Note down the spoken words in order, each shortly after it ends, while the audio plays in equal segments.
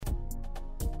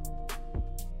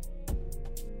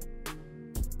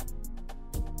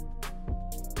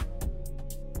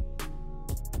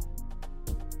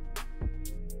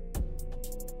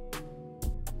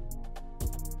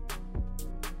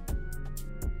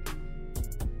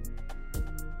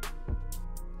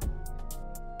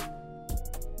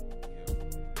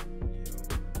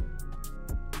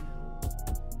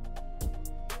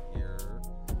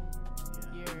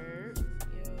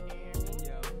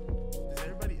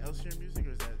else hear music,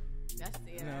 or is that? That's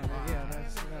it. No, yeah,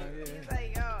 that's yeah. He's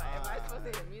like, yo, am I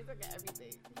supposed to hear music or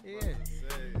everything? Yeah.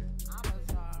 I'm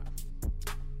a star.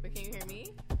 But can you hear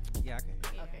me? Yeah, I can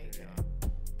hear. Okay, good.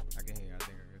 I can hear. I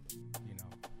think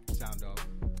I could, sound off.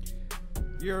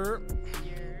 You're.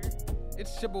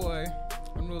 It's your boy,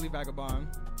 Unruly Vagabond.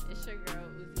 It's your girl,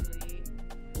 Uzi Lee.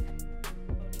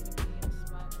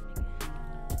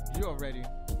 You already.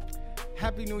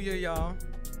 Happy New Year, y'all.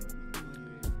 Happy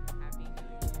New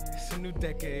Year. It's a new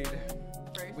decade.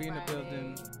 We in the Friday.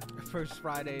 building. First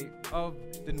Friday of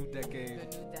the new The decade.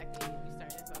 new decade. We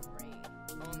started this off great.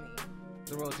 Only.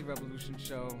 The Royalty Revolution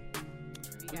show.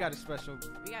 We got a special.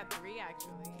 We got 3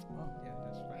 actually. Oh, yeah,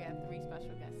 that's We right. got 3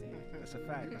 special guests here. That's a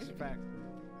fact. That's a fact.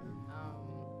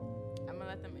 I'm gonna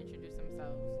let them introduce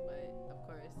themselves, but of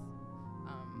course,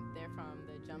 they're from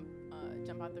the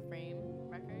Jump Out the Frame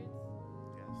records,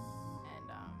 Yes. and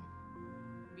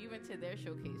we went to their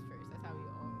showcase first. That's how we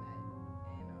all met,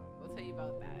 and we'll tell you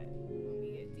about that when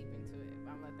we get deep into it.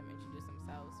 But I'm gonna let them introduce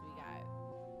themselves. We got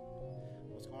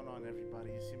What's going on,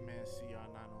 everybody? It's your man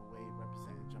CR908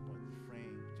 representing Jump Out the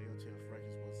Frame. JOTF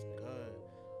Records, what's good?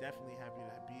 Definitely happy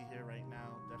to be here right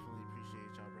now. Definitely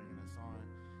appreciate y'all bringing us on.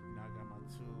 I got my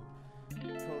 2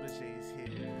 proteges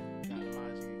here. Got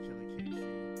Maji and Killer Casey.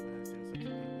 Go ahead and say what's up to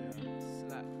people, y'all.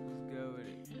 Slap, what's good with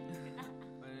it?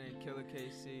 My name is Killer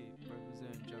KC,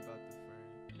 representing Jump Out the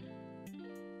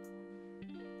Frame.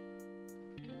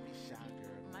 Be shy,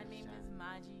 girl. My Be name shy. is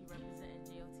Maji, representing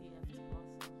GOTF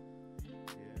also.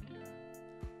 Yeah, man.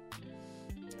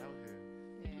 We out here.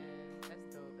 yeah, that's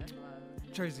dope. That's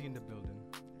love. Jersey in the building.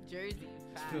 Jersey,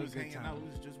 We facts. Feels was good hanging time. out. We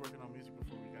was just working on music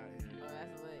before we got here. Oh,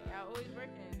 that's lit. Y'all always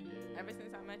working. Yeah. Ever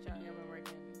since I met y'all, y'all been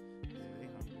working. Yeah, they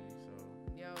hungry, so.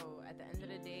 Yo, at the end of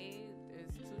the day, there's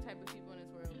 2 types of people in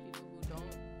this world. People who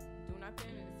don't do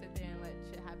nothing and sit there and let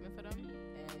shit happen for them,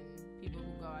 and people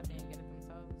who go out there and get it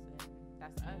themselves, and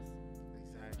that's us.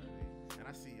 Exactly. And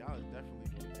I see y'all is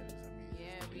definitely doing this. I mean,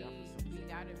 Yeah, just we y'all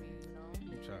facilitate. gotta be, you know?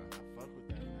 You try. I fuck with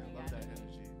that, man. We Love gotta that be.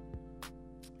 energy.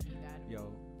 We gotta be.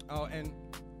 Yo. Oh, and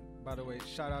by the way,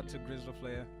 shout out to Grizzle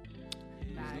Flair.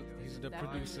 Facts. He's the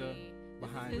Definitely. producer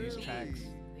behind This these is tracks.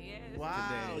 Yeah,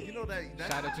 Wow, Today. you know that.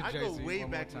 Shout out to I Jersey go way one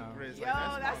more back time. with Grizz. Yo,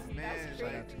 Like, that's my man. crazy.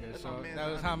 Shout out to That's Grizzle. my So man, that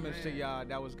was my homage to man. y'all.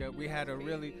 That was good. We had a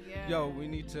really. Yeah. Yo, we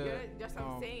need to. That's what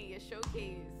I'm saying. Your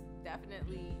showcase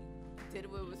definitely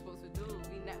did what it was supposed to do.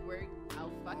 We networked our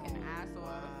fucking ass off.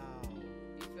 Wow.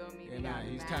 You feel me? Yeah, We nah, got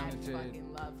he's mad talented.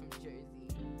 fucking love from Jersey.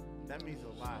 That means a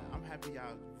lot. I'm happy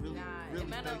y'all really, Nah, really it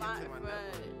meant a dug lot into my for.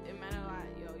 network. It meant a lot,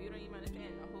 yo. You don't even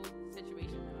understand. The whole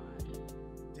situation meant a lot.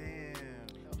 Damn.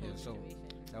 The whole Yeah, so situation.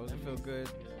 that was a feel good.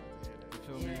 You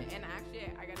feel me? Yeah, and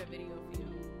actually, I got a video for you.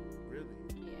 Really?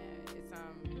 Yeah,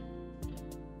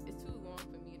 it's too long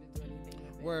for me to do anything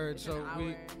with it. Word, It's so an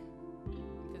we- hour,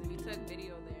 because we took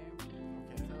video there.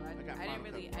 Okay. So I got didn't Final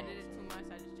really Cut edit it too much.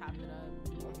 I just chopped it up,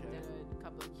 Okay. did a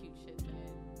couple of cute shits in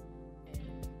it,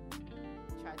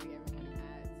 and tried to get everyone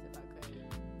ads if I could.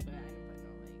 But I didn't put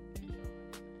no like intro or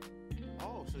anything.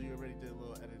 Oh, so you already did a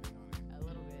little editing on it. A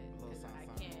little bit, A little because I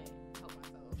something. can't help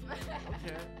myself.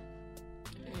 Okay.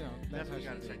 You know, that's Definitely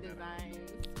how gotta she check did. that out.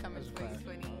 Designs coming That's a fact.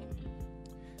 2020.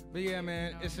 But yeah,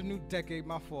 man, No. it's a new decade.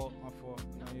 My fault. No,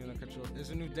 you're in control. It's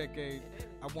a new decade. It is.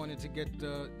 I wanted to get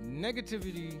the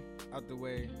negativity out the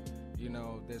way. You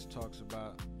know, there's talks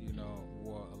about,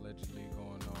 war allegedly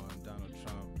going on, Donald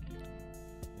Trump.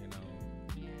 You know,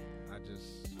 Yeah. I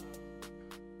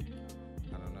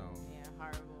don't know. Yeah,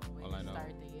 horrible way All I to know-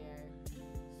 start the year.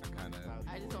 I kind of,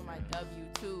 I just want my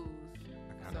W-2s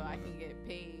I so I wanna- can get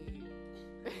paid.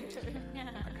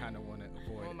 I kind of want to on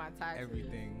avoid my taxes.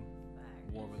 everything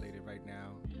war related right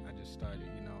now. I just started,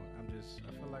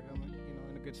 I feel like I'm,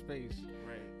 in a good space.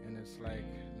 Right. And it's like,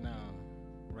 nah,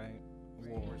 right?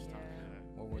 War. Worst time Yeah. for that.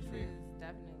 World War This III. is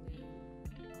definitely.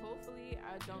 Hopefully,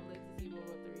 I don't live to see World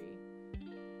War III.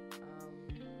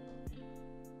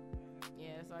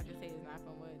 Yeah, that's all I can say is knock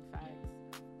on wood. Facts.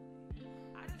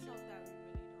 I just hope that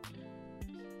we really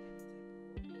don't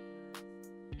any type of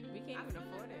war. We can't I even feel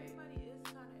afford like it. everybody is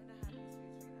kind of in a happy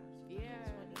space right now. Yeah.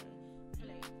 I feel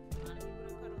like a lot of people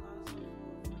don't cut a lot of stuff off,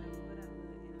 whatever. And I feel like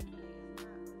it's not really the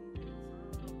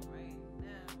time right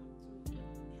now to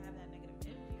have that negative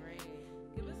energy. Right.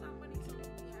 Give us some money so we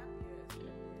can be happier. So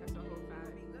That's a whole we fact.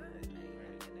 can be good. Like, at the end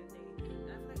of the day. And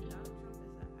I feel like Donald Trump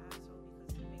is an asshole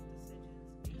because he makes decisions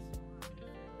based on how he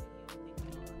feels. Like, he don't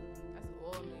think about other people. That's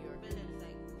all New York. Feelings,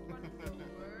 like, who run the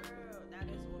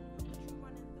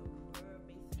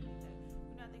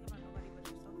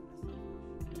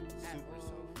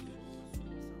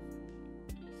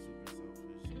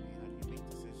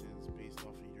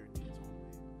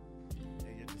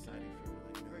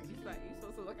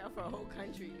look out for a whole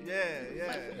country. Yeah.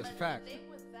 That's But fact. the thing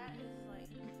with that is like,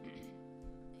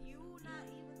 you not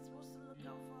even supposed to look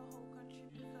out for a whole country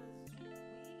because we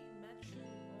met you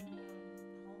on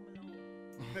Home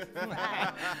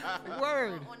Alone.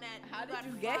 Word. On that, How did Got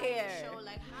you get Fired here? Show.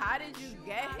 Like, How did you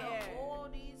get out of here? all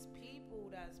these people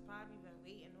that's probably been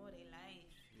waiting all their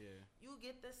life, Yeah. you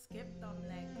get to skip them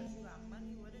like because you got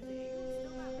money. What is it? You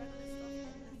still got regular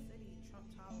stuff in the city, Trump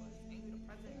Towers, and you the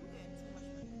president. You getting too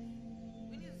much money.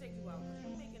 We need to take you out because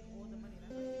you're making all the money.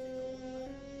 That's why you take all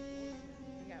the money.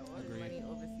 We got all this Agreed. money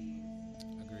overseas.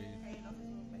 Agreed. Paying off his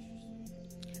little measures.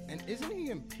 And isn't he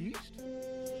impeached?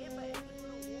 Yeah, but if you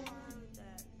go to war, I heard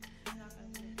that he's not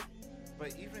gonna be impeached. But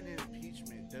even in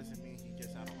impeachment doesn't mean he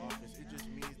gets out of office. It just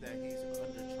means that he's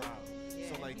under trial.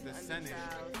 Yeah, So like he's the under Senate,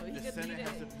 trial, so he the could Senate beat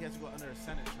has it. to he has to go under a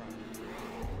Senate trial.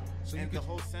 So you And the could,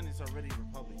 whole Senate's already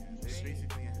Republican. They're Right.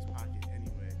 basically in his pocket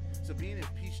anyway. So being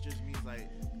impeached just means like,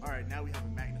 all right, now we have a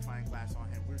magnifying glass on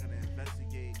him. We're gonna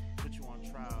investigate, put you on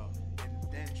trial, and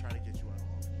then try to get you out of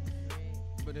office.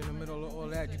 but in the middle of all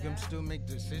that, you can still make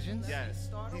decisions. Yes,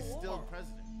 start a he's still war.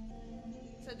 president.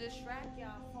 To distract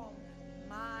y'all from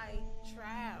my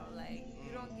trial. Like,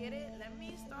 you don't get it? Let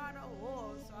me start a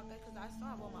war so I because I still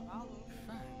have all my power.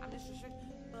 I'm just restricted.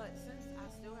 But since I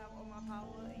still have all my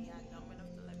power and y'all dumb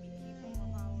enough to let me keep all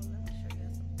my power, let me show you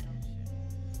some dumb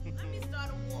shit. Let me start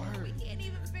a war. Word. We can't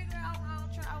even figure out how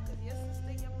to trial because your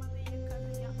sister, your mother, your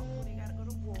cousin, your uncle, they gotta go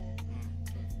to war.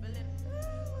 Feeling,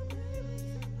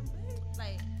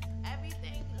 like,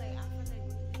 everything, like, I feel like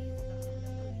he's the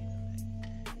underbelly.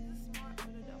 Like, he's a smart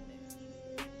but a dumb nigga.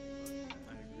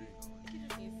 I agree. He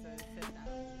just needs to sit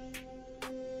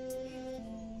down.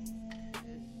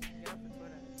 Just get off of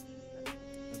Twitter.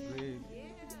 Agreed.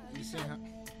 Yeah. You see how? He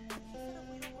said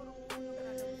if we don't go to war, we're gonna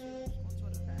have to on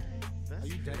Twitter. That's Are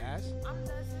you dead ass? I'm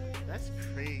dead serious. That's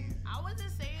crazy. I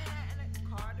wasn't saying that in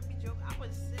a car to be joking. I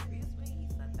was serious when he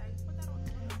said that. He put that on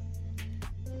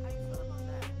Twitter. How you feel about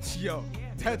that? Yo, Yeah.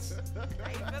 that's.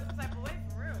 How you feel some type of way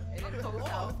for real? And then I'm post cool.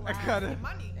 out I flags gotta.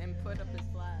 Money. and put up his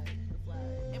flag. The flag.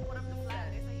 And put up the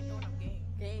flag. They say he throwing up game.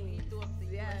 Game. He threw up the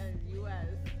Yeah, U.S.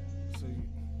 So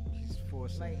he's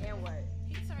forcing. Like, and what?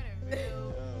 He turning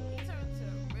real. He turned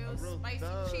to real, A real spicy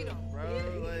thug, Cheeto. bro.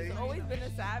 He's Like, always been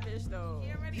a savage, though.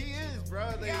 He already. he is, bro.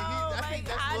 Like, Yo, I think like,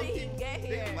 that's how did low-key- he get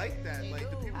here? They like that. They Like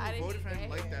the do. people How who did voted he for him get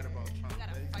like here? that about Trump. He got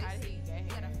a Like, How did he feisty. get He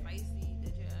got a here? feisty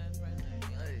bitch ass president.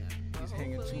 He like that. But He's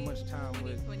hanging too hopefully much time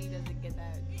with 2020 doesn't get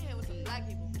that. Yeah, with some deep. black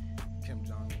people. Kim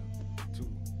Jong Un too.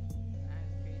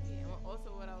 That's crazy. And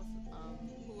also, what else?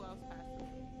 Who else passed away?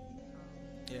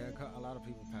 Yeah, a lot of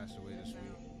people passed away this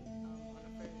week. On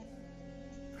the first.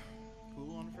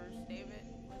 Who on first? David.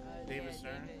 David Yeah,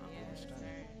 Stern? David, yeah, David Stern.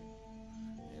 Stern.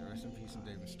 Yeah, rest in peace and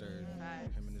David Stern.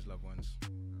 Facts. Him and his loved ones.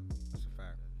 That's a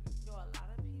fact. Yo, a lot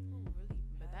of people really.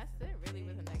 But that's passing it, really,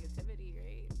 with the away. negativity,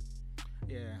 right?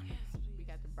 Yeah. Yes, We please.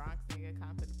 got the Bronx nigga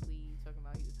cop for the plea talking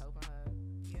about he was helping her.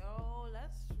 Yo,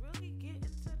 let's really get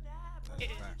into that. Bro.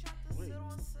 That's a Why fact. you try to Wait. sit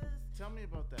on sis? Tell me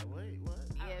about that. Wait, what?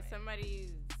 Yeah, Alright. somebody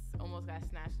almost got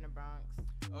snatched in the Bronx.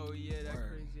 Oh yeah, that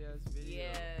Word. crazy ass video.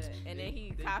 Yeah, and then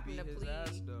he they copping beat the his plea.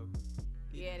 ass, though.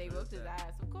 He Yeah, they deserved whooped his that.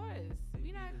 ass. Of course, They we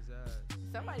beat not. his ass.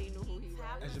 Somebody knew who he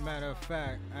was. As a matter of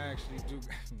fact, I actually do.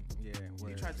 Yeah, You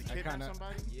word. tried to I kidnap kinda-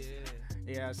 somebody? Yeah.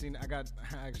 Yeah,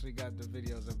 I actually got the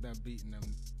videos of them beating them.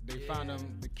 They found Yeah.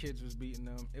 them. The kids was beating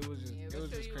them. It was just, Yeah, it we'll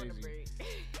was show just you on the crazy.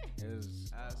 break. It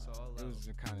was, Ass all it out. was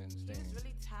kind of He was insane.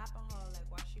 really tapping her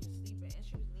like while she was sleeping, and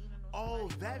she was leaning on. Oh,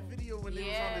 somebody's that phone. video when they was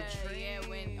on the train. Yeah,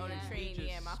 when on the Yeah. train. He just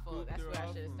Yeah, my fault. That's scooped where her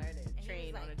I should have off started. And he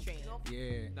Train was on like, the train. "Go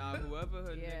Yeah. Nah, whoever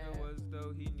her Yeah. nigga was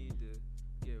though, he need to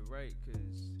get right,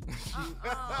 cause she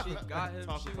Uh-uh. got him.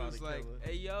 Talk She about was a like, killer.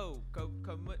 "Hey yo, come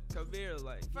here!"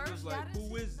 Like he First, was y'all like, didn't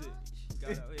 "Who see is the it?" vlog? She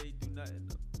got out. Hey, do nothing.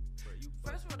 Bro, you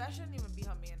First of all, that shouldn't even be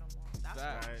her man no more. That's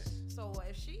Facts. wrong. Right. So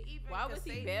if she even Why could was he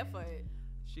say- barefoot?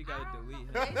 She I gotta don't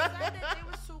delete know. him. They said that they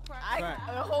was two I crackheads.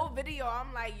 Right. the whole video,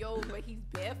 I'm like, yo, but he's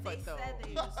They barefoot though. said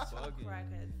they was two Bugging.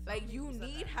 crackheads. Like Some you people said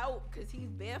need that. help because he's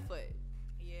barefoot.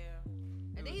 Yeah.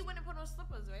 And then he went and put on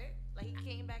slippers, right? Like he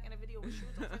came back in the video with shoes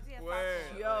on. First he had Word.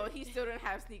 socks on. Yo, he still didn't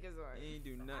have sneakers on. He ain't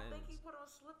do I nothing. think he put on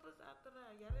slippers after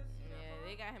that. Y'all didn't see that Yeah, part?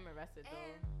 they got him arrested And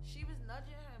though. she was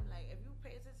nudging him. Like, if you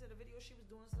pay attention to the video, she was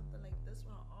doing something like this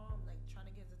with her arm, like trying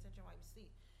to get his attention while he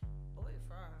sleep. Boy,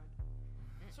 fried.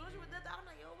 As soon as she was did that, I'm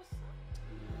like, yo, what's up?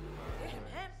 Yeah,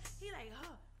 him. He like,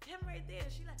 huh? Him right there.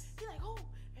 He like, oh,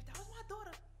 if that was my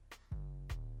daughter.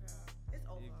 Yeah, it's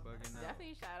over. He bugging out.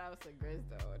 Definitely shout out to Grizz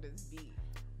though on this beat.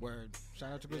 Word.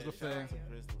 Shout out to Yeah, Grizzly shout out Fair. to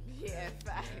Grizzly. Yeah,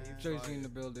 facts. Jersey in the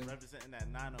building. Representing that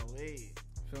 908.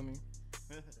 Feel me?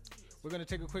 We're gonna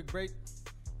take a quick break.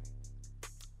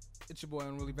 It's your boy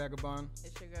Unruly Vagabond.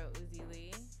 It's your girl Uzi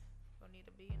Lee. Gonna need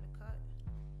to be in the cut.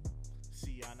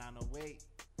 See y'all 908.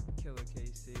 Killer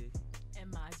KC.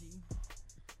 And Maji.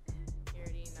 You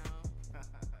already know.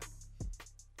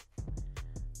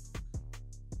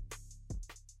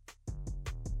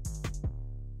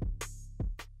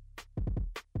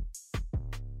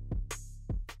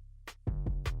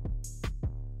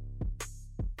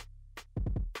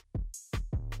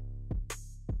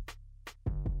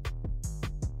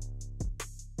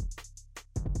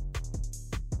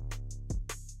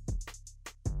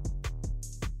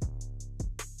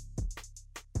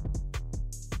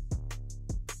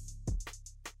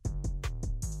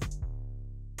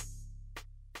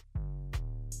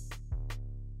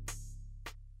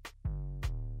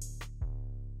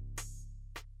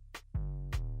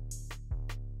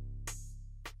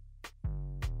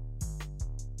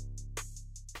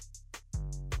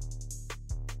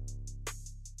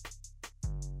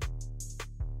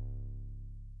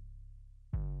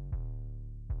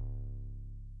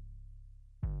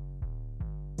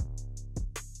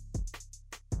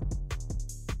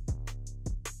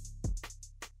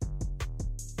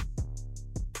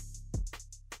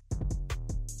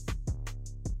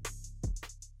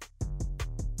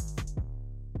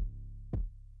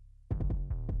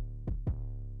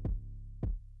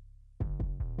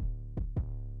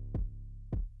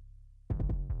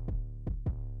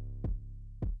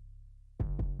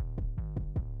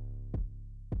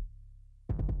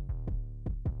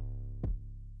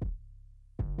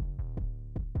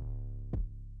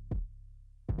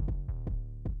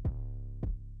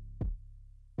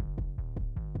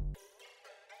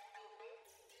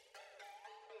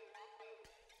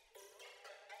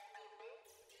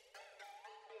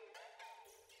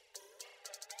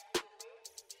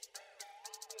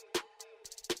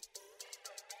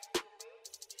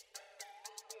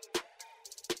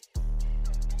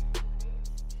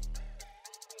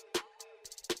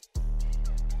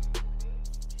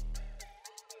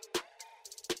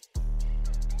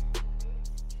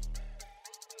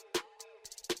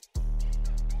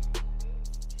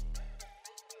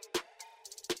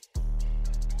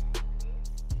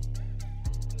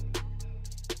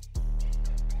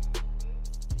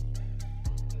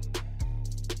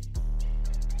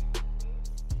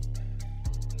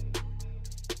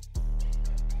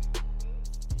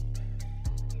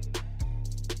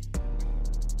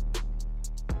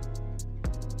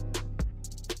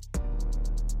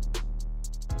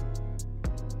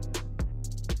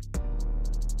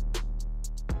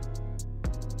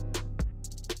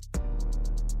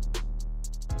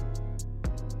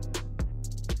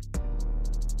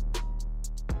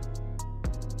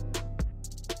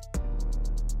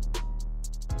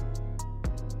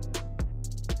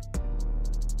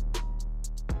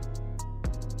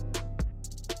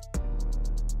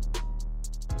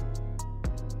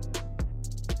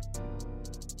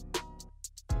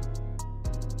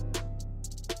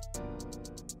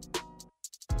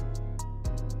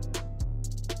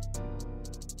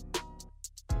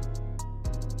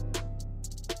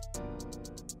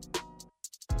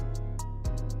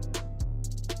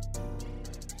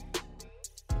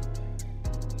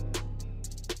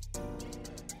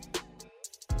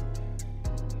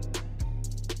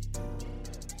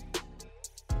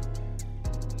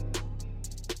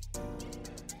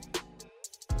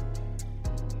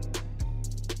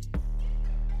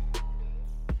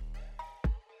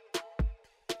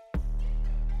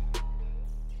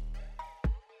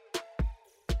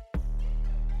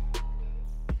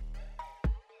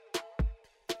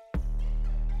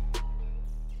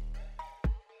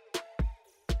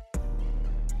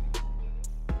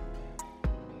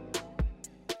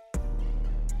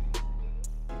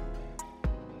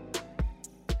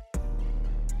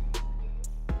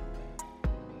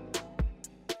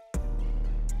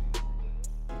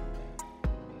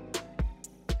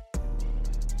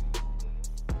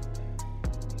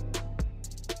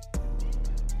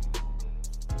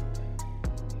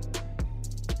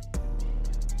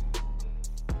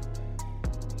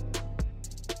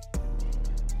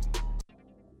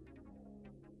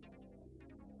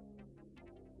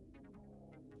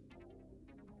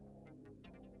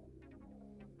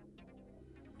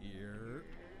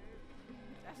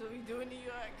 That's what we do in New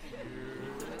York.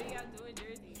 What do y'all do in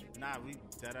Jersey? Nah, we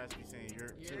dead ass be saying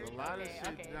Europe too. Europe? A lot Okay, of shit,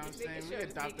 okay. you know what I'm Just saying? making We sure,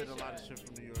 just adopted a making lot of sure. shit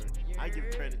from New York. I give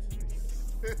Europe? credit to niggas.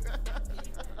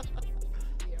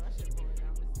 Yeah, my shit's going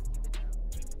down.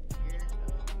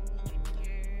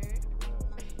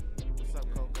 What's up,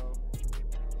 Coco?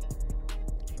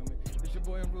 It's your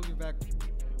boy Unruly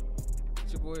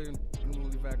It's your boy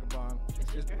Unruly Vagabond.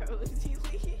 It's your girl Uzi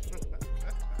Lee.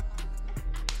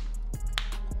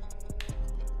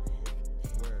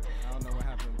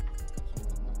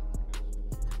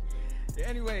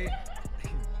 Anyway,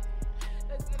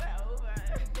 Let's do that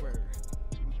over. word.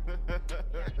 Yeah,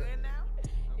 good now?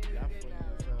 Yeah, Y'all we good funny now.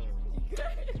 as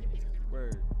hell.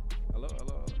 Word.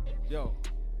 Hello. Yo.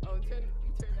 Oh, you turn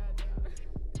that down.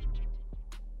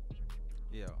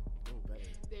 Yo. Oh, better.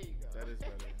 There you go. That is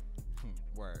better.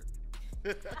 Word.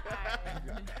 Alright.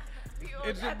 We all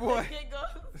It's your got the boy.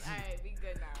 giggles. Alright, we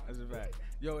good now. That's a fact.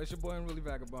 Yo, it's your boy Unruly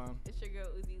Vagabond. It's your girl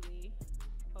Uzi Lee.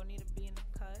 Bonita B in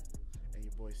the cut. And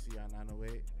your boy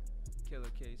CR908. Killer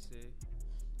KC.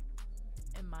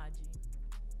 And Maji.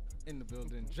 In the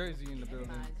building. Jersey in the building.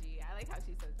 Imaji. I like how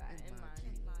she says that.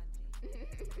 Imaji.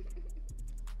 Imaji.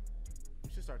 We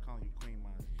should start calling you Queen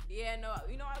Maji. Yeah, no,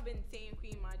 you know I've been saying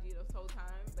Queen Maji this whole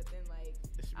time, but then like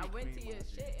It should be I went to Queen your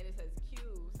Maji. shit and it says Q,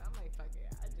 so I'm like, fuck it,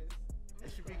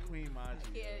 It should be Queen Maji.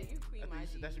 Yeah, yo. you Queen I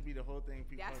think Maji. that should be the whole thing.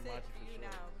 People That's call it Maji for you sure.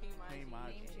 now, Queen Maji, Queen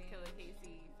Maji. and Name Killer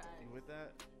Casey. Facts. You with that?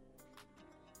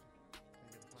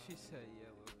 She said yeah,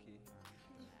 low key.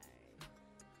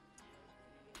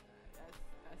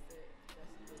 That's it.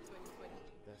 That's the 2020.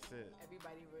 That's it.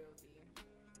 Everybody royalty.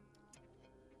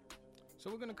 So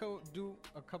we're gonna do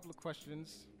a couple of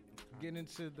questions. Get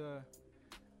into the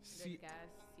Good guess.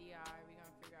 CR. We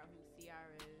gonna figure out who CR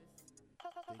is.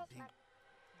 Think deep.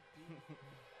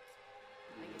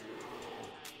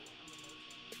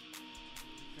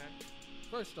 Okay.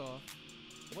 First off,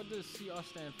 what does CR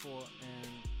stand for, and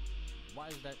why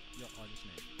is that your artist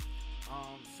name?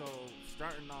 So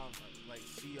starting off like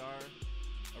CR,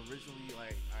 originally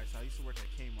like, alright, so I used to work at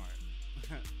Kmart.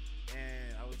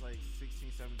 And I was like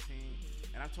 16, 17.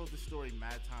 And I've told this story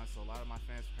mad times, so a lot of my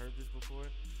fans heard this before.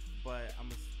 But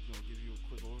I'm gonna give you a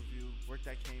quick overview. Worked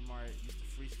at Kmart, used to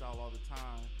freestyle all the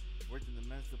time. Worked in the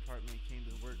men's department, came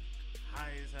to work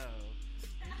high as hell.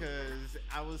 Because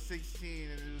I was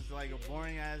 16 and it was like a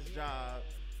boring ass job.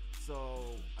 So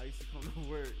I used to come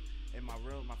to work, and my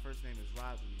first name is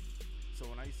Rodley. So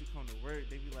when I used to come to work,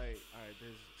 they'd be like, alright,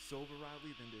 there's sober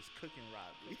Rodley, then there's cooking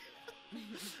Rodley.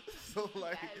 So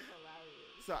like, That is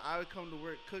hilarious. so I would come to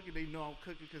work cooking. They know I'm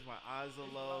cooking because my eyes are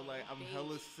low. Like I'm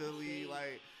hella silly.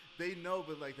 Like they know,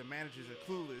 but like the managers are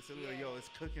clueless. And they're like, yo, it's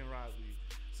cooking Rodley.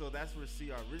 So that's where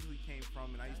CR originally came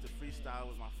from. And I used to freestyle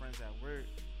with my friends at work.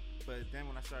 But then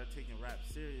when I started taking rap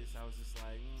serious, I was just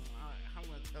like, I'm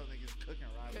gonna tell niggas cooking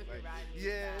Rodley. Cooking Like, Rodley,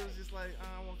 yeah, it was facts. just like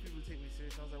I don't want people to take me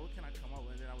serious. I was like, what can I come up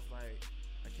with? And then I was like,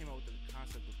 I came up with the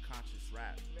concept of conscious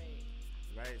rap.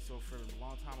 Right, so for a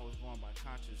long time I was going by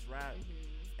conscious rap,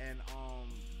 and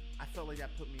I felt like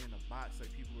that put me in a box.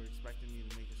 Like people were expecting me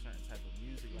to make a certain type of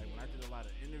music. Like when I did a lot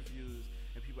of interviews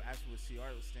and people asked me what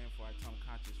CR would stand for, I tell them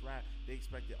conscious rap. They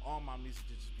expected all my music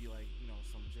to just be like, you know,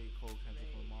 some J. Cole,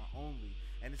 Kendrick Lamar only.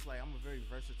 And it's like I'm a very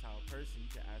versatile person. You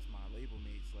can ask my label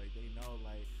mates, like they know,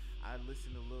 like I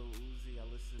listen to Lil Uzi, I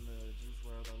listen to Juice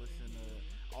WRLD, I listen to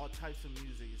all types of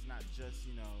music. It's not just,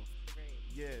 you know,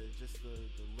 just the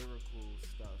lyrical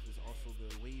stuff. It's also the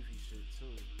wavy shit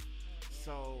too.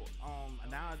 So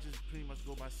now I just pretty much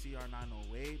go by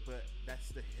CR908, but that's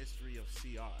the history of CR.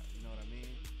 You know what I mean?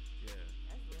 Yeah.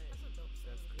 That's lit. That's a dope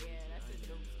That's story. crazy. Yeah, that's a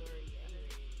dope story.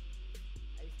 Anyway,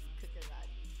 I used to cook a lot.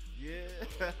 Yeah.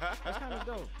 That's kind of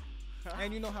dope.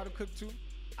 And you know how to cook too?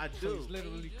 I So do. he's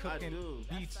literally do? I cooking do.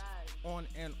 beats That's on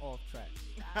and off tracks.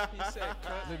 He said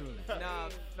cut. Literally. Nah,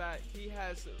 fact. He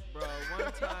has, bro.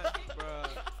 One time, bro.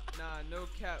 Nah, no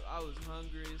cap. I was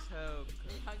hungry as hell.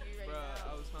 Hungry right Bro,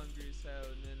 now. I was hungry as hell,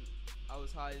 and then I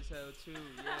was high as hell too.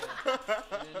 Yeah.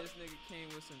 And then this nigga came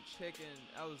with some chicken.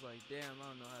 I was like, damn,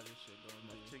 I don't know how this shit going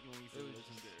My to be. chicken wings It are was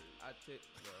just,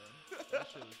 legendary. bro. That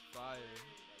shit was fire.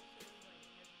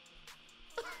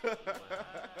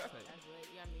 That's lit.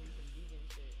 You got me some vegan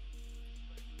shit.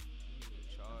 He need to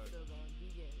I'm charge. still going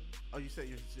vegan. Oh, you said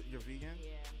you're vegan?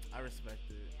 Yeah. I respect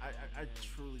it. I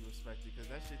truly respect it because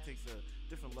that shit takes a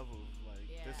different level of like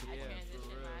Yeah, I discipline. for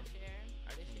transitioned real. last year.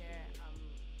 I This can year,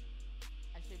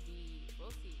 I should be.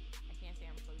 We'll see. I can't say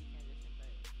I'm fully transitioned,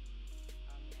 but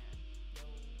yeah, no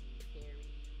dairy,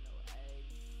 no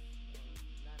eggs,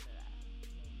 none of that.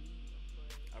 No meat, of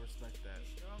course. I respect that.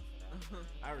 Strong for that.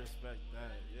 I respect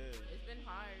that. Yeah. It's been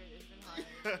hard. It's been hard.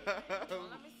 Well,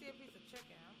 let me see a piece of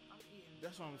chicken. I'm eating.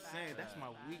 That's what I'm saying. That's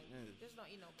my Facts. weakness. Just don't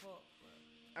eat no pork.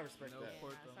 I respect No that.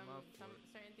 pork nah, on my some fork.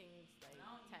 certain things like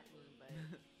tempt me, but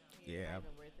Yeah, it's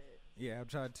not even worth it. Yeah, I've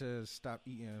tried to stop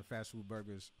eating fast food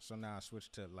burgers, so now I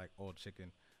switched to like all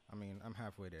chicken. I mean, I'm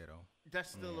halfway there though.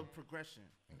 That's still a progression.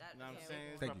 That, You know what I'm Yeah, saying?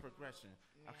 It's Thank about you. progression.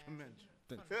 I Yeah. commend you.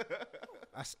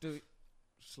 I still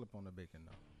slip on the bacon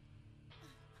though.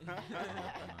 I'm not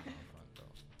gonna front,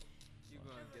 though. You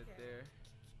gonna get there?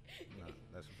 No,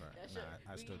 that's a fact. That Nah, shit,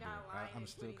 I we still do. not lying I'm in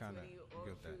still kind of 2020, old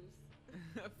guilt that. truths. We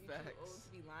too old Facts.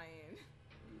 to be lying.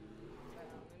 But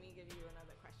let me give you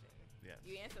another question. Yes.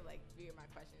 You answered like 3 of my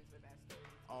questions with that story.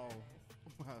 to be Oh.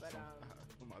 honest.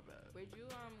 But, My bad. Where'd you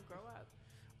grow up?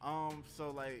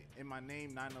 So like in my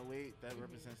name 908, that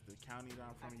represents the county that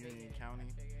I'm from, Union County.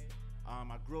 I figured.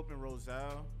 I grew up in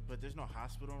Roselle, but there's no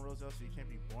hospital in Roselle, so you can't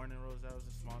be born in Roselle.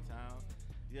 It's a small town.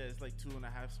 Yeah, it's like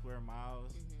 2.5 square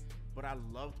miles. But I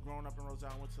loved growing up in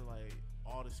Roselle. I went to like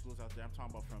all the schools out there. I'm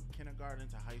talking about from kindergarten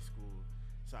to high school.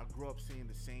 So I grew up seeing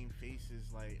the same faces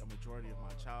like a majority of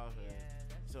my childhood.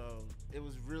 Yeah, So it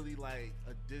was really like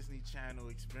a Disney Channel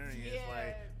experience, Yeah.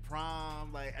 like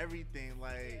prom, like everything,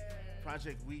 like Yeah.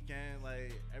 Project Weekend,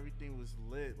 like everything was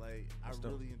lit. Like That's I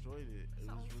dope. really enjoyed it. It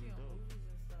So was really see on dope. movies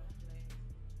and stuff.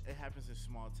 Like, It happens in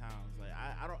small towns. Like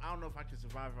I don't know if I could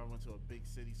survive if I went to a big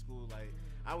city school. Like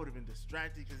I would have been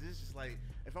distracted because it's just like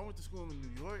if I went to school in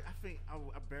New York, I think I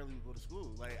barely would go to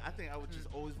school. Like I think I would just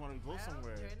always want to go well,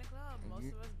 somewhere. You're in the club. Most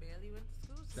you- of us barely went to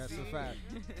school. That's so- a fact.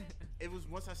 It was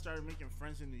once I started making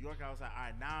friends in New York, I was like, all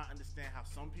right, now I understand how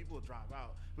some people drop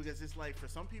out because it's like for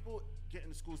some people, getting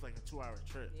to school is like a 2-hour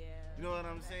trip. Yeah. You know what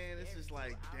I'm That's saying? It's scary, just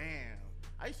like, 2 hours. damn.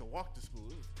 I used to walk to school.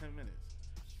 It was 10 minutes.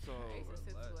 So I used to sit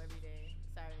Relax. school every day.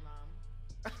 Sorry, mom.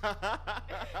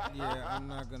 Yeah, I'm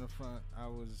not gonna front. I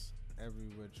was every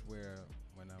which where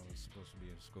when I was supposed to be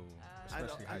in school, I,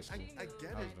 especially high school. I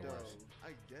get I it was the though. worst. I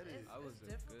get it. I was it's in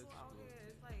difficult good out school. here.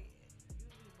 It's like you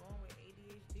be born with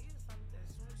ADHD or something. As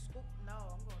soon as school, no,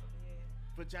 I'm going over here.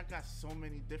 But y'all got so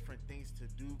many different things to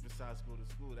do besides go to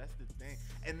school. That's the thing.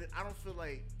 And I don't feel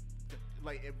like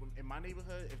in my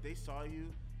neighborhood, if they saw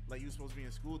you like you were supposed to be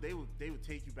in school, they would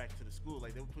take you back to the school.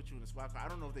 Like they would put you in a squad car. I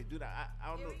don't know if they do that. I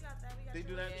don't Yeah, know. we got that. We got They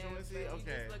do that? Yeah, Truancy? but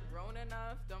Okay. You just look grown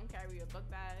enough. Don't carry a book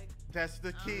bag. That's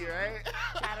the key, right?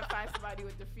 Try to find somebody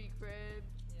with the free crib.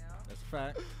 Yeah. That's a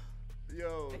fact.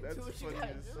 Yo, Do that's what you funny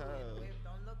gotta as do. hell. Wait,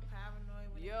 don't look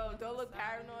paranoid. When you Yo, go don't look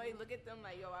outside. paranoid. Look at them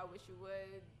like, yo, I wish you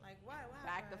would. Like what? What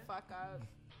Back the happened? fuck up.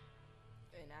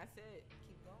 And that's it.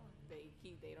 Keep going.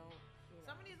 They don't. You know.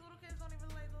 Some of these little kids don't even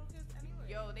look like little kids anyway.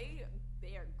 Yo, they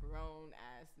are grown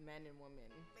ass men and women.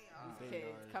 They are. These They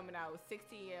kids are. coming out with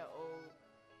 16-year-old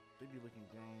They be looking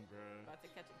grown, bro. about to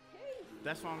catch a case.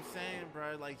 That's what I'm saying,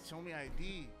 bro. Like, show me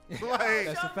ID. Like,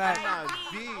 That's a Show fact. me Nah,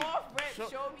 ID. D. Off rip, Show-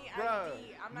 show me Bruh,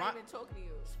 ID. I'm my- not even talking to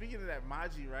you. speaking of that,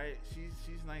 Maji, right?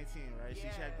 She's 19, right? She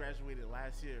had Yeah. graduated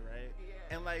last year, right? Yeah.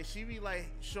 And like she be like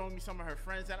showing me some of her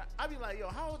friends, and I be like, yo,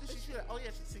 how old is she? She be like, oh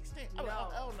yeah, she's 16. I'm like, oh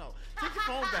No. hell no. Take your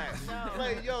phone back. No.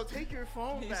 Like, yo, take your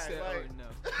phone He back. said, like, "Oh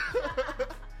no."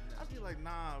 I be like,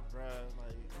 nah, bruh.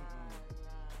 Like,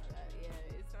 Yeah,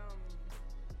 it's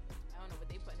I don't know what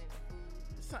they putting in the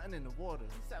food. there's something in the water.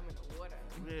 Something in the water.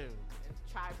 Real.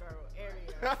 It's Tri-Borough area.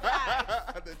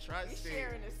 Facts. The We tri-state.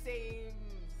 sharing the same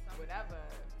whatever.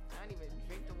 I don't even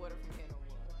drink the water from here no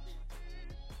more.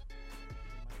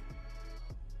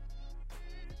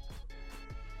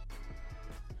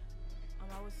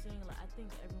 I was saying, like, I think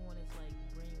everyone is like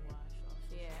brainwashed. Off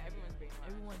social Yeah, media. everyone's brainwashed.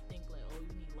 Everyone think like, oh,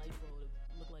 you need lipo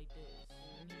to look like this.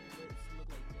 You need lips to look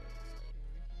like this.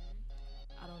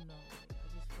 Like, I don't know. Like, I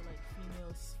just feel like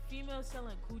females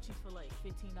selling coochie for like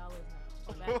 $15 now.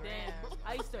 But back then,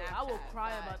 I would Snapchat, cry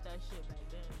facts. about that shit back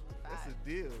then. That's a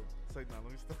deal. It's like, nah,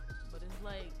 let me stop. But it's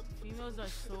like females are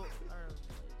so.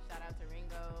 Shout out to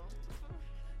Ringo.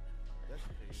 That's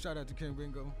crazy. Shout out to King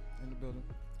Ringo in the building.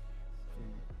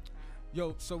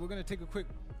 Yo, so we're gonna take a quick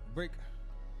break.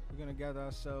 We're gonna gather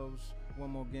ourselves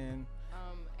one more again.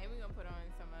 And we're gonna put on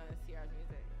some CR's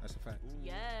music. That's a fact. Ooh.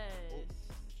 Yes.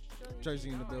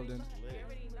 Jersey in the No, building. You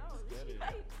already know. Let's get it.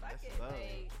 Right, fuck That's it. love.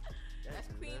 Like, that's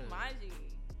Queen love. Maji,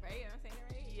 right? I'm saying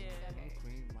it right? Yeah. Okay.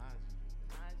 Queen Maji.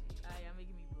 Maji. Y'all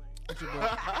making me blank. It's your boy.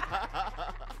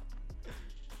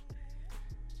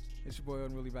 It's your boy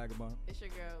Unruly Vagabond. It's your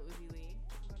girl Uzi Lee.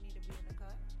 You don't need to be in the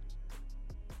cut.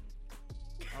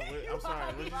 Oh, wait, I'm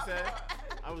sorry. What'd you say?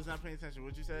 I was not paying attention.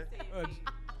 What'd you say? Uh,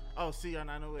 Oh, CR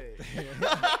 908.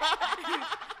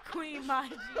 Queen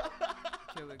Maji.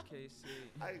 Killer KC.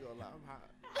 I ain't gonna lie, I'm hot.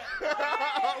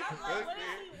 What is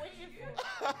he waiting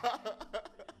for?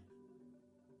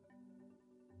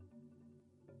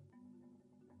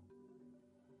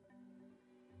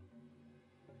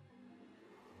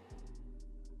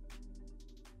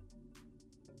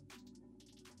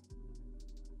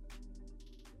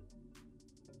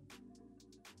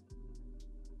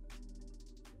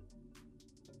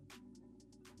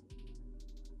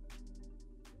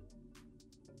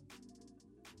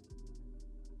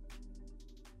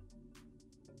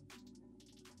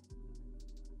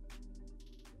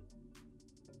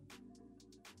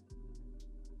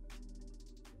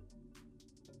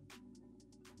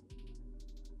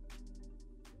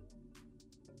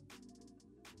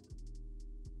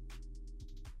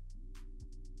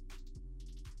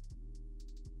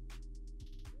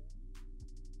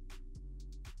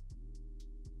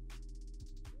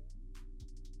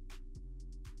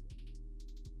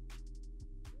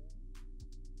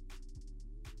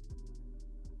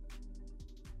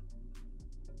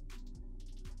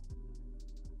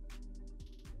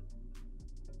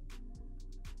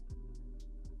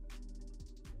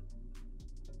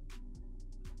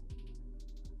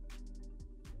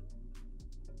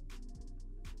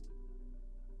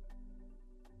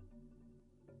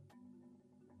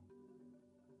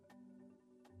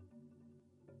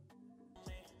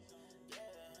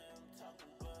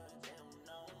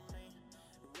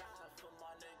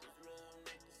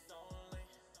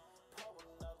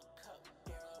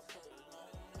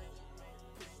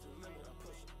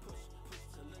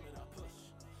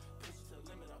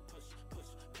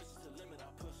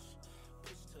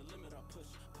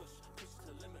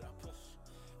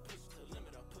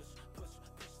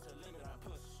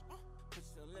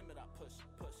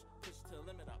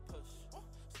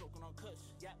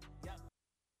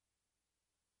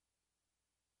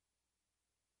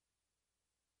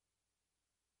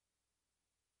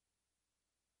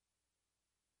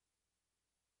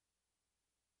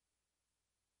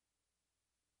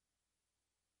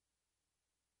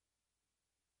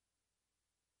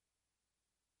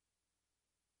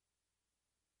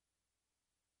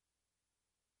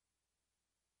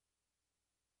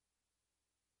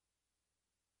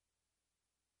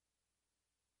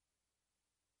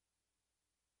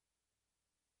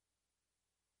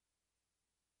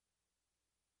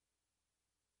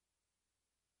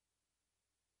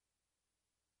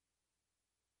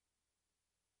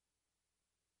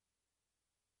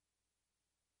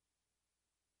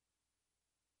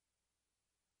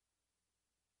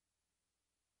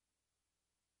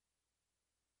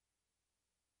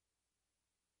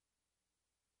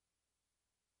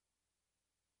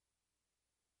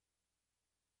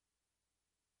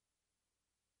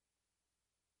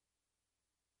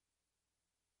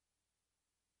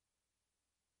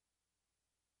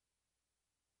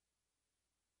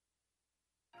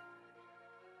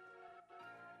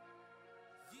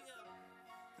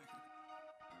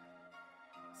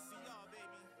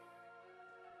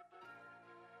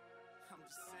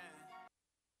 just saying.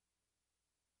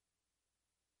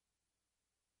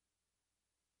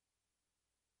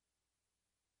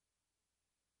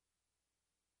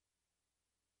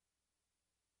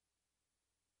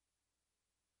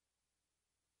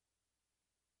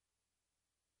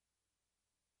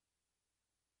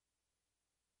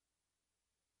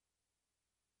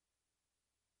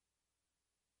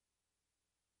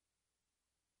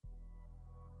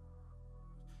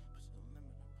 Push to the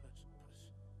limit, I push, push.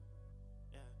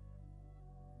 Yeah.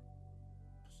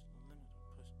 Push to the limit, I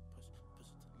push, push, push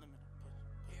to the limit, I push,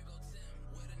 push. Here go Tim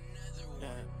with another one.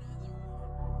 Yeah.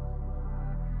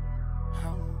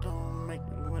 I'm gonna make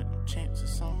it with no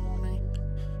chances on me.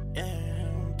 Yeah,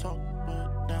 I'm talking,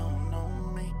 but down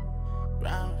on me.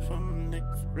 Ride from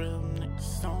niggas, real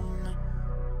niggas only.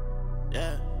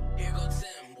 Yeah. Here go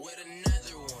Tim with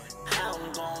another one.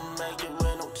 I'm gonna make it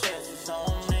with no chances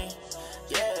on me.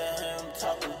 Yeah, I'm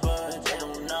talking, but they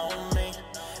don't know me.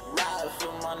 Ride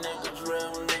for my niggas,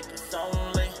 real niggas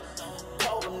only.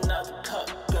 Pour another cup,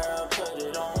 girl, put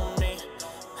it on me.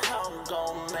 I'm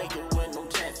gonna make it with no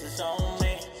chances on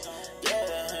me.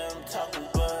 Yeah, I'm talking,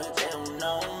 but they don't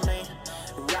know me.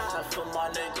 Ride for my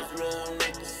niggas, real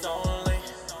niggas only.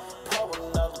 Pour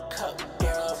another cup,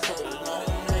 girl, put it on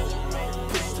me.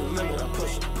 Push to the limit, I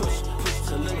push, push, push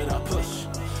to the limit, I push.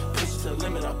 Push to the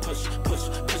limit, I push, push,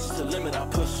 push to the limit, I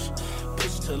push.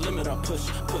 Push to the limit, I push,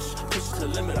 push, push to the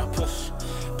limit, I push.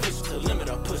 Push to the limit,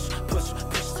 I push, push,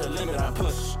 push to the limit, I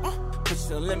push. Push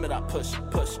to the limit, I push,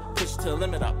 push, push to the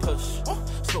limit, I push.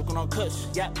 Smoking on kush,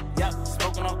 yep, yep,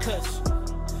 smoking on kush.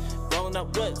 Rolling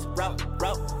up woods,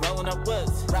 rolling up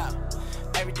woods,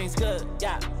 everything's good,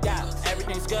 yeah, yeah,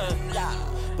 everything's good, yeah.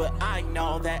 But I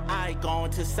know that I go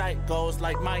into sight goes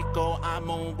like Michael. I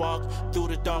moonwalk through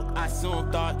the dark. I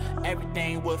soon thought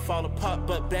everything would fall apart,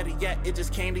 but better yet, it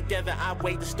just came together. I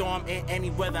wait the storm in any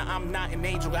weather. I'm not an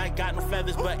angel, I got no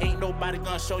feathers, but ain't nobody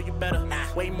gonna show you better.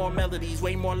 Way more melodies,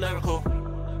 way more lyrical,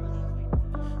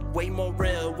 way more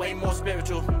real, way more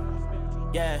spiritual.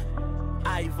 Yeah,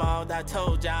 I evolved, I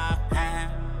told y'all.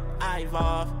 I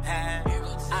evolved,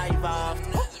 I evolved.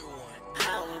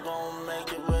 I'm gonna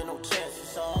make it with no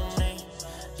chances on me.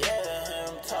 Yeah,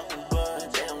 I'm talking,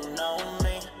 but they don't know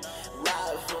me.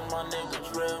 Ride for my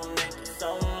niggas, real niggas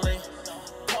only.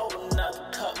 Pour another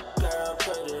cup, girl,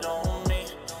 put it on me.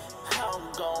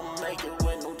 I'm gonna make it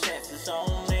with no chances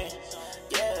on me.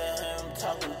 Yeah, I'm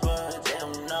talking, but they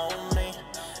don't know me.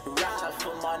 Ride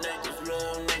for my niggas,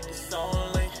 real niggas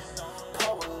only.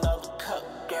 Pour another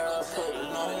cup, girl, put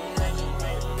it on me.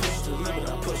 Push to the limit,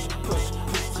 I push, push,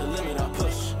 push to the limit, I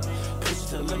push. Push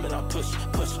to the limit, I push,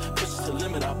 push, push to the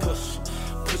limit, I push.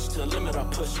 Push to the limit, I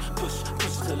push, push,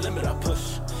 push to the limit, I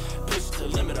push. Push to the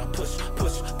limit, I push,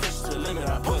 push, push to the limit,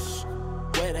 I push.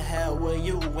 Where the hell were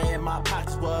you when my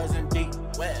pockets wasn't deep?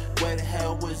 Where the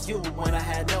hell was you when I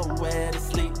had nowhere to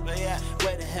sleep?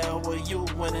 Where the hell were you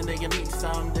when a nigga needs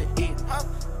something to eat?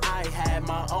 I had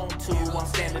my own too, I'm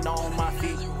standing on my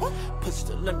feet. Push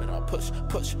the limit, I push,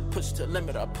 push, push the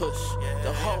limit, I push.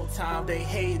 The whole time they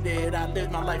hated, I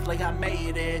lived my life like I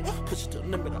made it. Push the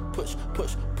limit, I push,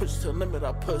 push, push the limit,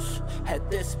 I push. At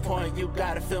this point, you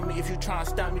gotta feel me. If you try and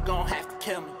stop me, gon' have to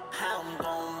kill me. I'm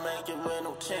gon' make it with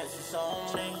no chances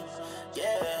on me.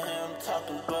 Yeah, I'm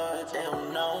talking, but they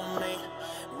don't know me.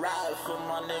 Ride for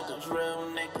my niggas, real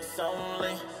niggas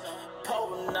only.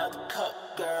 Pour another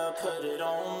cup, girl, put it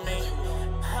on me.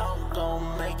 I'm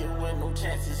gon' make it with no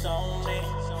chances on me.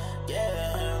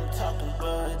 Yeah, I'm talking,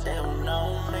 but they don't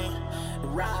know me.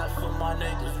 Ride for my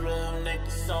niggas, real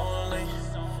niggas only.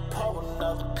 Pour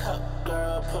another cup,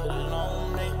 girl, put it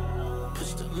on me.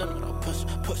 Push the limit, I push,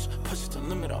 push, push the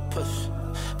limit, I push.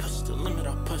 Push the limit,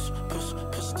 I push, push,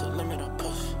 push the limit, I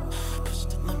push. Push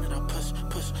the limit, I push,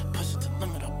 push, push the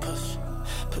limit, I push.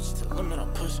 Push the limit, I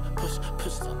push, push,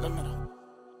 push the limit, I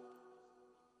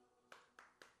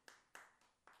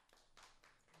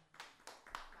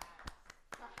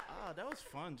that was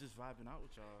fun just vibing out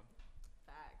with y'all.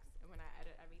 Facts. And when I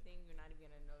edit everything, you're not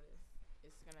even gonna notice.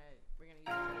 We're gonna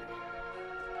use it.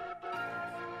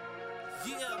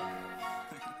 Yeah.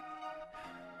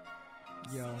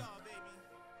 Yo. That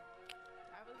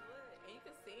was lit. And you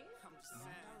can sing? I'm just That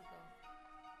saying. was dope.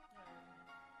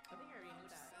 I think I already knew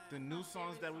that. The new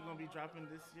songs that we're gonna be dropping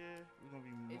this year, we're gonna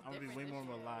be It's I'm gonna be way different more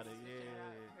this year. melodic. It's Yeah,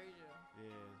 different. I heard you.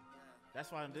 yeah.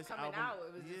 That's why this coming album, out.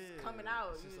 It was just coming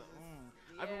out. it's You just was like,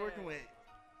 I've been yeah. working with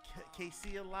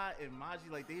KC a lot and Maji.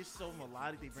 Like they're so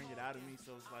melodic, they bring it out of me.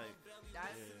 So it's like,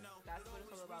 That's yeah. that's what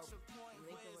it's all about.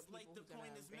 Linking with people who's gonna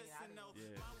bring it out of you.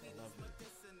 yeah, I love it.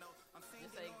 Just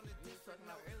like we were talking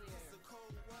about earlier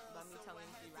about me telling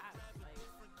you to rap. Like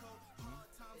it's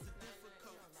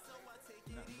not,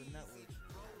 network.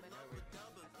 But network. That's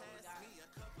all we got.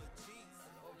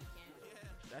 That's all we can do.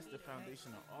 That's the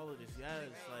foundation of all of this. Yes,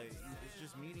 like it's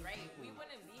just meeting Right. people. We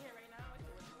wouldn't be here right now if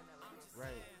it wasn't for network.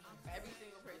 Right. Every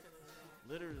single person in this room.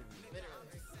 Literally.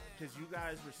 Literally. Because you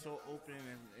guys were so open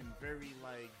and very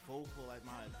like vocal at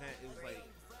my event.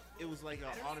 It was like an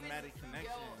I don't automatic even-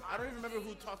 connection. yo, I don't even remember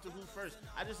who honestly- talked to who first.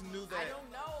 I just knew that. I don't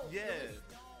know. Yeah. It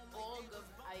was all good.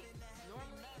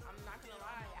 Normally, I'm not gonna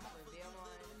lie, I have a veil on.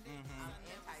 Mhm.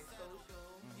 I'm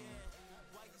antisocial.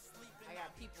 I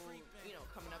got people,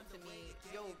 coming up to me.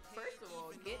 Yo, first of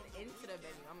all, getting into the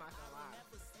venue, I'm not gonna lie.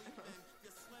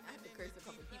 I had to curse a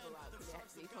couple people out because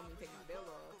they told me to take my veil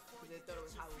off because they thought it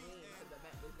was Halloween because the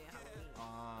event was near Halloween.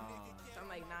 So I'm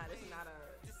like, nah, this is not a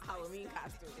Halloween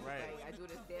costume. Right. Like, I do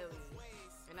this daily.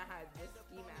 And I had this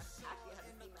ski mask. Actually, I had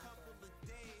a ski mask on.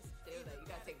 They were like, you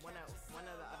gotta take one of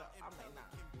the other. I'm like, nah.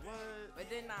 What? But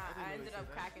then I didn't I know ended they up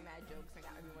said that. cracking mad jokes and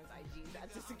got everyone's IGs at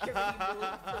the security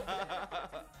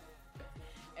booth.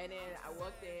 And then I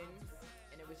walked in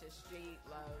and it was just straight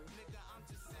love.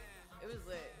 It was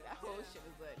lit. That whole shit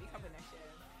was lit. We coming next year.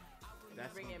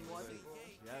 That's bring in gonna be more lit. people.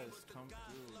 Yes, come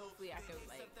through. Hopefully I could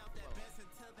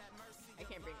I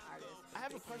can't bring artists. I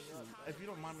have a question. If you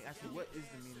don't mind me asking, what is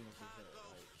the meaning of this event?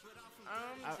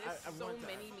 Like, There's I so want that.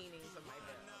 many meanings of my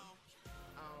veil.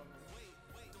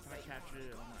 can I capture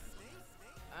it on my?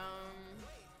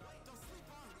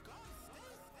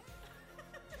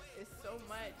 It's so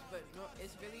much, but no,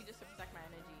 it's really just to protect my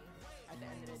energy at the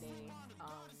end of the day.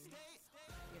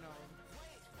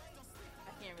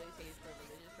 I can't really say it's for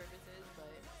religious purposes,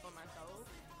 but for myself,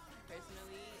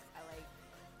 personally, I like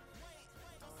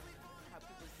how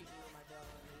people treat me with my veil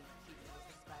and they treat me with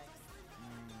respect.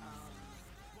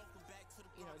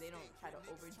 They don't try to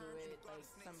overdo it. Like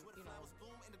some,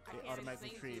 I They can't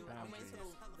automatically explain to create you. I went to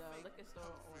boundaries. the liquor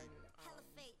store on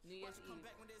New Year's Eve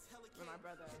with my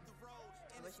brother.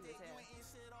 I wish he was here.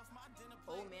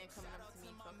 Old man coming up to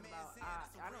me talking about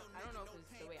I don't know if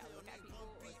it's the way I look at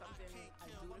people or something I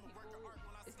do to people.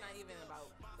 It's not even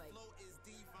about like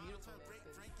beautifulness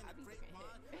because I be looking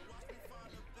hit.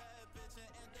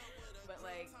 But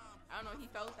like I don't know, he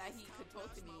felt that he could talk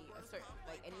to me a certain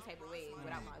like any type of way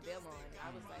without my veil on.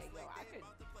 I was like, yo, I could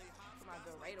put my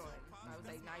veil right on. I was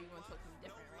like, now you want to talk to me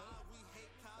different, right?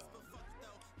 So,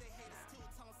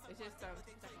 it's just to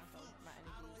protect myself, my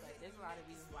energy. But there's a lot of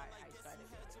reasons why I started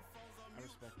it. I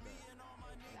respect that.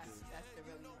 I do. That's the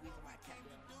real reason why I kept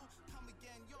it.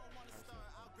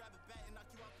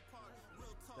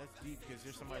 That's deep because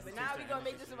there's somebody. But who now takes we their gonna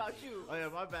make energy this about seriously. you. Oh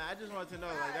yeah, my bad. I just wanted to know.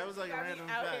 Like that was like a Got me random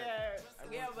out fact. here. I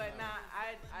Yeah, wanted but to know. nah,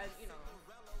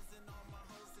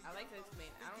 I like to explain.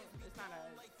 It's not a.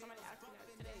 Somebody asked me that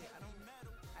today.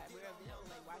 I wear a veil.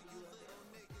 Like, why do you wear a veil?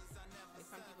 Like,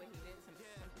 some people hate it. Some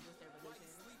people it's their religion.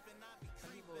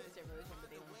 Some people it's their religion, but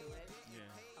they don't do it.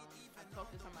 Yeah. I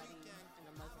talked to somebody in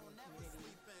the Muslim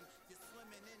community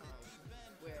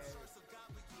where,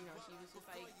 she was just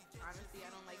like, honestly, I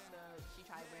don't like she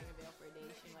tried wearing a veil for a day.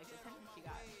 She didn't like the attention she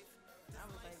got. And I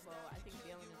was like, well, I think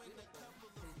veiling is beautiful.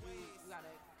 Because you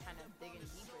gotta kind of dig in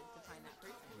deeper to find that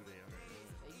person. Who they are.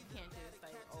 Like, you can't just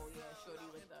like, oh yeah, shorty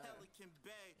with the,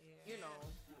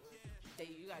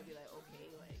 you gotta be like, okay,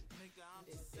 like,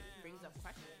 it brings up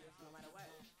questions no matter what.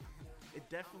 It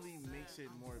definitely makes it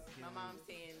more appealing. My mom's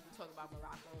saying, talk about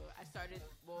Morocco.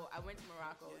 I went to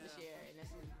Morocco this year, and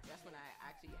that's when I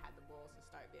actually had the balls to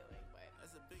start veiling. But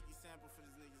That's a biggie sample for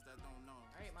these niggas that don't know.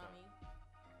 all right, mommy.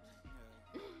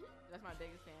 That's my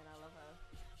biggest fan. I love her.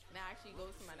 And that actually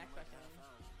goes to my next question.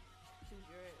 Who's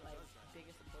your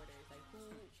biggest supporters? Like who?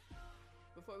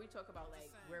 Before we talk about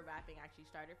where rapping actually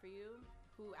started for you,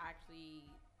 who actually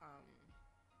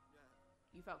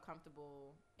you felt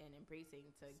comfortable in embracing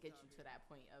to get you to that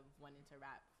point of wanting to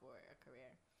rap for a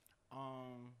career?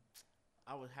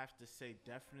 I would have to say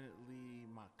definitely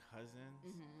my cousins.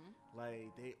 Mm-hmm. Like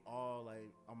they all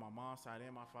on my mom's side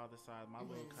and my father's side, my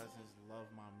little cousins love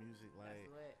my music. Like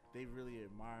That's lit. they really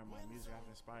admire my music. I've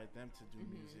inspired them to do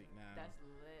music now. That's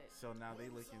lit. So now they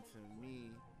look into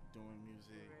me doing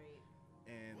music. Right.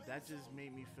 And that just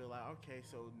made me feel like, okay,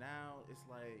 so now it's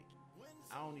like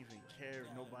I don't even care if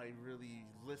nobody really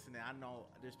listening. I know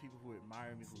there's people who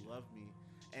admire me, who love me,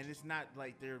 and it's not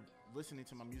like they're listening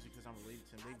to my music because I'm related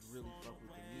to them. They really fuck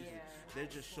with the music. Yeah.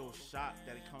 They're just so shocked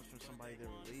that it comes from somebody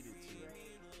they're related to,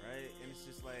 right? And it's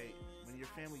just like when your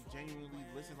family genuinely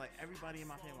listens, like everybody in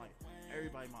my family, like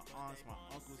everybody, my aunts, my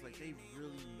uncles, like they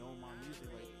really know my music.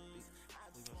 Like,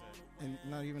 what you gonna say? And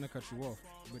not even to cut you off,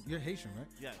 but you're Haitian, right?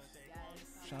 Yes.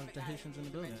 Shout out to Haitians in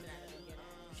the building. Mention that at the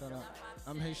beginning. Shout out.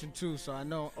 I'm Haitian too, so I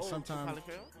know sometimes.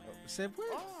 Palifeo? C'est vrai?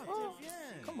 Oh, Oh, bien.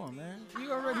 Come on, man.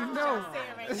 You already know. I'm saying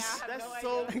right now, I have That's no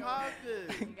so idea.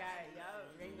 poppin'. You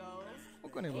got Ringo.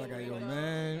 Uko nimbaga yo,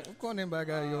 man. Uko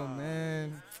nimbaga yo,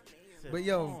 man. Said, But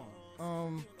yo,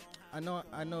 "Come on."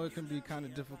 I know it can be kind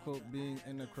of difficult being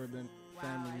in a Caribbean Wow, I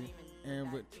family, didn't even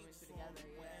and put with that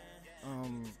two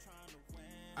and two together.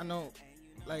 Yeah. I know,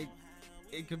 like,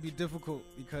 it could be difficult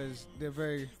because they're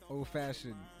very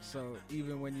old-fashioned. So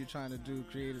even when you're trying to do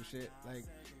creative shit, like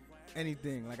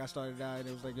anything, like I started out and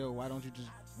it was like, yo, why don't you just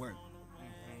work,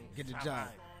 get the job,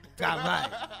 drive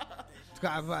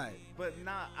by. But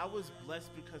nah, I was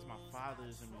blessed because my father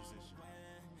is a musician,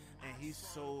 and he's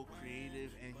so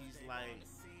creative, and he's like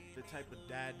the type of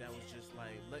dad that was just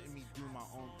like letting me do my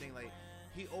own thing. Like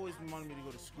he always wanted me to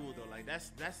go to school though. Like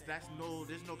that's no,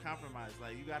 there's no compromise.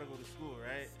 Like you gotta go to school,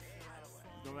 right?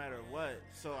 No matter what.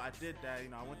 So I did that. You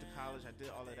know, I went to college. I did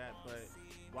all of that. But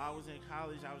while I was in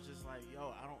college, I was just like,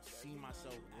 yo, I don't see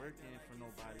myself working for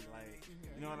nobody. Like,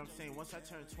 you know what I'm saying? Once I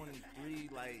turned 23,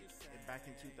 like back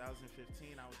in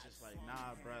 2015, I was just like,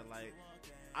 nah, bro. Like,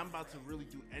 I'm about to really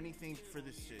do anything for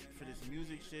this shit, for this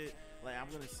music shit. Like, I'm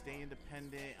gonna stay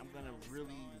independent. I'm gonna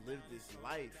really live this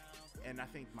life. And I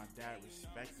think my dad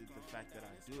respected the fact that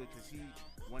I do it, because he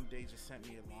one day just sent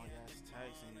me a long ass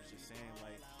text and he was just saying,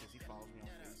 like, because he follows me on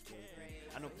Facebook.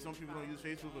 And I know some people don't use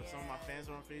Facebook, but some of my fans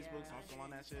are on Facebook, so I'm still on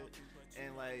that shit.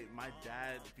 And like my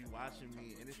dad be watching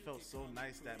me, and it felt so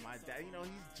nice that my dad, you know,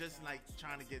 he's just like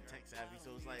trying to get tech savvy,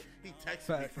 so it's like he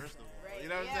texted me first of all. Right.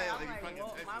 You know what I'm saying? Yeah, I'm Like he like, fucking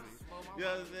whoa, texted my- me. well, my You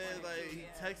know what I'm mom saying? was Like too, he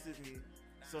yeah. texted me.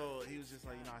 So he was just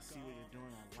like, you know, I see what you're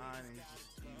doing online, and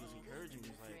he was encouraging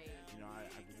me. He's like, you know,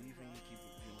 I believe in you, keep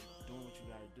doing what you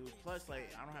gotta do. Plus, like,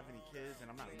 I don't have any kids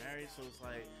and I'm not married, so it's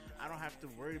like I don't have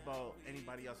to worry about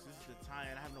anybody else. This is the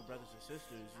time, and I have no brothers or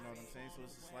sisters, you know what I'm saying? So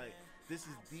it's just like this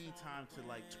is the time to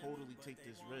like totally take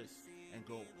this risk and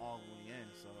go all the way in.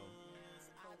 So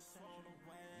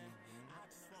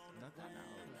nothing else.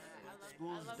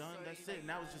 School's I love done, stories that's like it.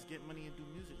 Now that. it's just get money and do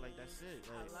music, like that's it.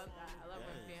 I Like, love that. I love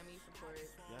when Yes. family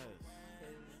supports, yes.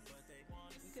 because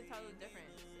you can tell the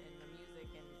difference in the music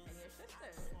and your sister.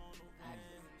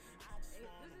 Actually, isn't she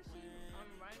run the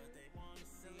label?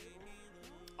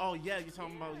 Oh yeah, you're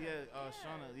talking about Yeah.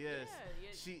 Shauna, yes.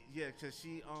 Yeah. Cause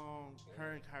she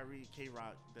her and Kyrie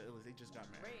K-Rock, they just got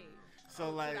married. Right. So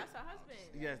like that's her husband.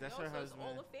 Yes, that's her So it's husband.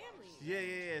 all the family.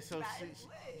 Yeah. So That she, is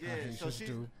lit. I yeah, hate so this she's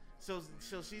dude.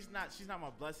 so she's not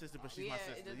my blood sister, but she's my Yeah, it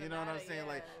sister. doesn't You know what I'm matter, saying?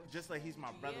 Like yeah. just like he's my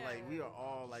brother. Like we Yeah. are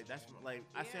all like that's like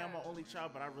I say I'm an Yeah. only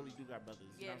child, but I really do got brothers.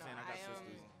 You Yeah, know what I'm saying? I got no,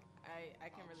 sisters. I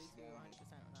can relate to you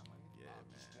 100% on that one. Yeah,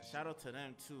 man. Shout out to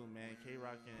them too, man.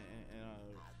 K-Rock and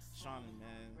Shauna,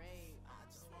 man. Right.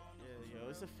 Yeah, yo,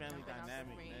 it's a family Jumping out the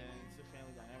dynamic, ring. man. It's a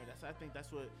family dynamic. I think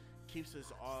that's what keeps us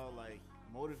all like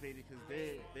motivated, because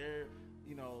they're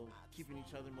you know keeping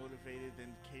each other motivated.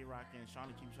 Then K-Rock and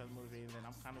Shauna keep each other motivated. And then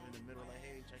I'm kind of in the middle, like,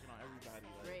 hey, checking on everybody.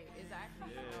 Like, Right,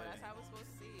 exactly. Yeah. No, that's how it's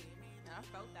supposed to be. And I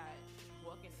felt that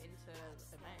walking into the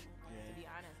event. Yeah. To be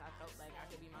honest, I felt like I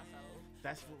could be myself.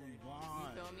 that's what we You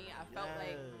want. feel me? I felt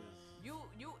like Yes.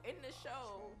 you in the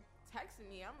show texting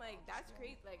me. I'm like, that's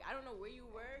great. Like, I don't know where you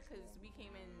were, because we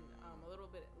came in a little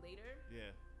bit later.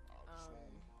 Yeah.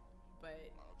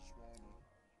 But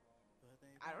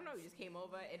I don't know. You just came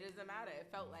over. It doesn't matter. It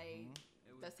felt like,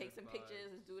 It was let's take good some vibes. pictures.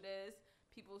 Let's do this.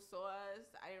 People saw us.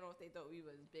 I don't know if they thought we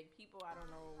was big people. I don't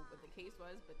know what the case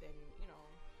was. But then, you know,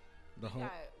 The we whole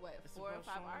got, what, It's 4 or about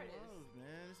 5 showing artists. love,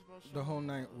 man. It's about the showing whole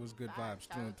love. night was good vibes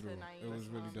Shout through out and through. to Naeem, It was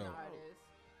really the dope. artist.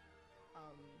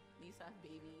 Lisa,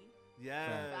 baby.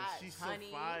 Yes, Facts, she's so honey.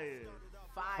 fire.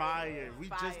 Fire. Fire. We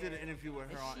just Fire. did an interview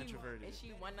with her And on she- Introverted. And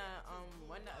she won the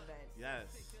event.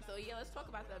 Yes. So yeah, let's talk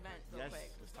about the event real Yes. quick.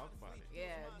 Let's talk about it.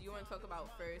 Yeah, do you want to talk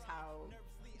about first how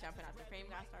Jumping Out the Frame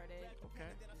got started?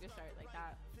 Okay. You can start like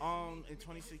that. In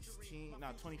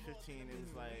 2015, it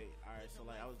was like, all right, so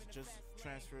like I was just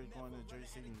transferred going to Jersey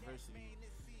City University,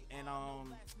 and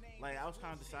like I was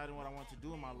kind of deciding what I wanted to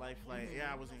do in my life. Like,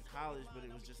 yeah, I was in college, but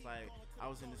it was just like I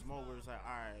was in this mode where it's like,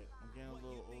 all right, I'm getting a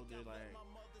little older, like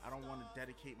I don't want to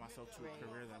dedicate myself to a Right.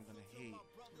 career that I'm gonna hate.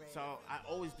 Right. So I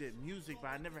always did music, but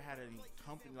I never had any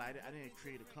company. Like I didn't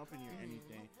create a company or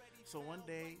anything. So one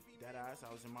day,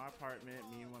 I was in my apartment,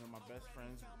 me and one of my best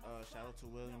friends, shout out to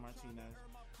William Martinez.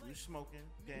 We were smoking,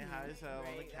 getting high as hell on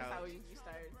the Right, that's how couch. we usually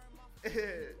start.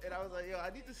 And I was like, yo, I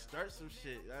need to start some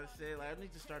shit. I said, like, I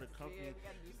need to start a Yeah, company. we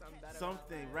gotta do something better. about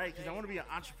Something, that, right? Because I want to be an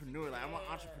entrepreneur. Like, I'm an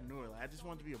Yeah. entrepreneur. Like, I just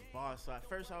want to be a boss. So at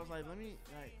first, I was like,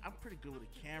 I'm pretty good with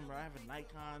a camera. I have a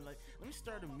Nikon. Like, let me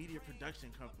start a media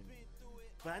production company.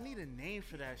 But I need a name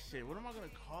for that shit. What am I gonna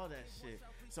call that shit?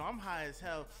 So I'm high as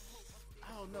hell.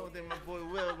 I don't know. Then my boy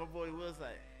Will's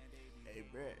like, hey,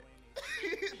 bruh.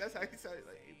 That's how he sounded.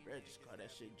 Like, hey, bruh. Fred just call that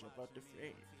shit jump out the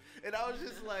frame. And I was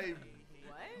just like,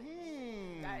 What?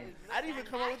 I That is- didn't even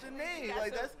come up with the name.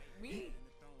 Like that's me.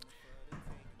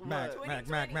 Mac, what? Mac,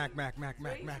 Mac, Mac, Mac, Mac,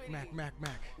 Mac, Mac, Mac, Mac,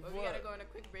 Mac. Well, we gotta go on a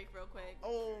quick break real quick.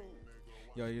 Oh,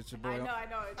 Yo, it's your boy. I know. I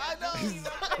know.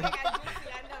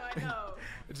 I know.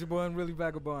 It's your boy, Really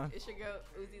Vagabond. It's your girl,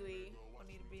 Uzi Lee. I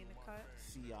need to be in the cut.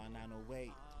 see y'all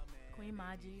 908. Queen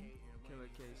Maji. Killer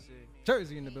KC.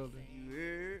 Jersey in the building. You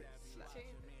heard?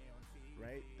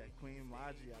 Right? That Queen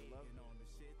Maji, I love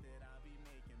it.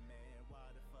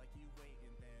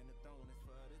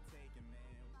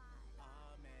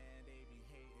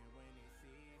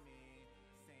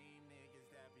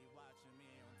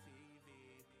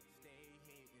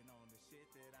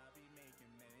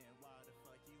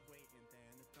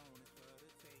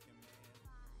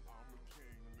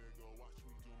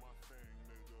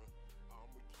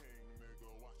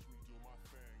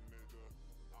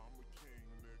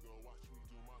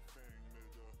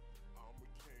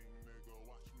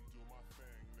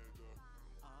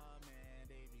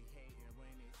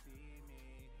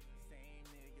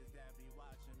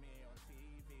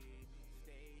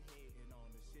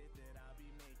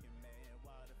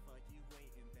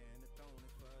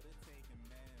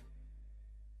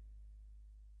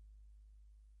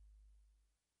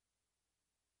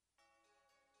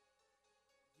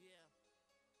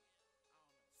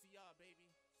 Baby.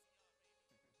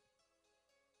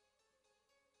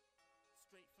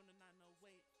 Straight from the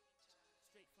 908.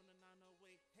 Straight from the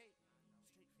 908. Hey.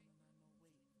 Straight from the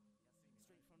 908.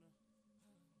 Straight from the.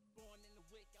 Born in the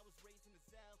wick, I was raised in the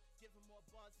cell. Giving more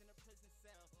bars in a prison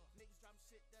cell. Niggas drop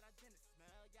shit that I didn't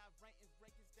smell. Y'all writing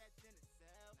records that didn't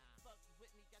sell. Fuck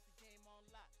with me, got the game on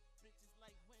lock. Bitches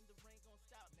like when the rain gon'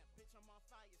 stop. Now bitch, I'm on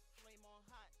fire, flame on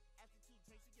hot. After 2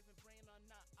 drinks, you giving brain or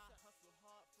not. I hustle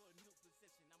hard for a new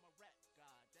position. I'm a rap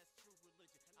god, that's true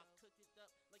religion. I cook it up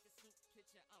like a soup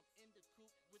kitchen. I'm in the coupe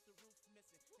with the roof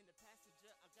missing. In the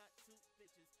passenger, I got 2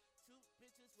 bitches. 2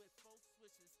 bitches with 4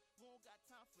 switches. We don't got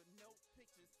time for no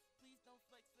pictures. Please don't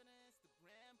flex for the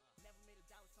Instagram. Never made $1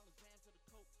 selling grams of the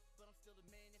coke, but I'm still the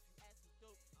man if you ask me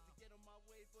dope. To get on my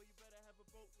way, boy, you better have a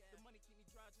boat. The money keep me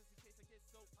dry just in case I get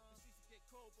soaked. The streets get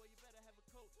cold, boy, you better have a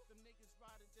coat. Them niggas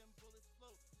riding, them bullets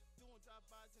float. Doing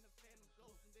drive-bys in a Phantom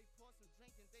Ghost, and they pour some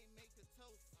drink and they make a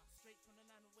toast. Straight from the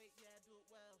 908, yeah, I do it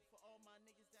well. For all my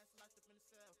niggas that's locked up in the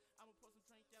cell, I'ma pour some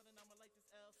drink out and I'ma light this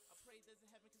L. I pray there's a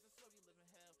heaven cause I swear we live in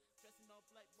hell. Dressing all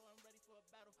black, boy, I'm ready for a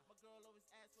battle. My girl always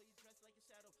asks why you dress like a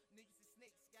shadow. Niggas is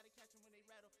snakes, gotta catch them when they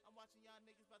rattle. I'm watching y'all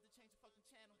niggas about to change the fucking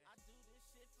channel. I do this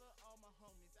shit for all my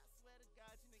homies. I swear to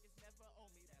God, you niggas never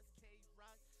owe me. That's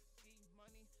K-Rock,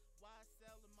 G-Money,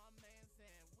 YSL and my man's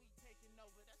and we taking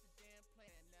over, that's a damn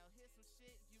plan. Now here's some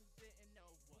shit you didn't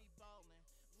know. We ballin',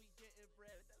 we getting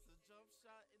bread. That's a jump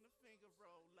shot in the finger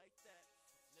roll like that.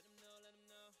 Let them know, let them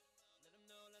know. Let them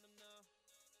know, let them know.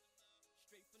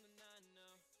 Straight from the 9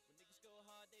 now. When niggas go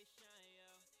hard, they shine, yo.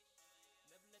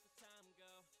 Never let the time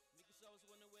go. Niggas always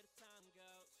wonder where the time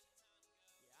goes.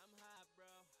 Yeah, I'm high, bro.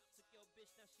 Took your bitch,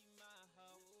 now she my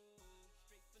hoe. Ooh,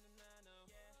 straight from the 9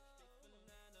 yeah. Straight from the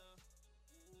 9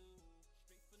 Ooh,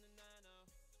 straight from the 9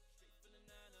 Straight from the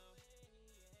 9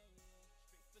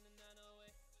 Straight from the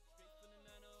 908. Straight from the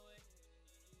 908.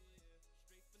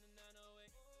 Straight from the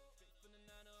 908. Straight from the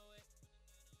 908.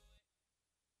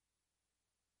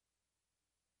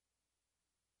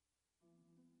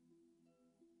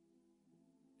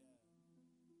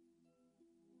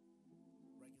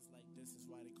 Records like this is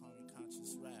why they call me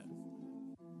conscious rap.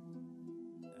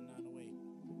 That 908.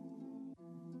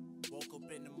 Woke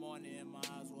up in the morning and my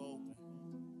eyes were open.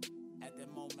 At that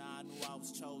moment I knew I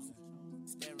was chosen.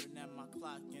 Staring at my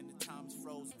clock and the time is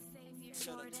frozen.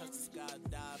 Should've touched the sky,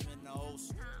 dive in the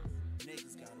ocean.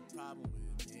 Niggas got a problem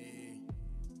with me.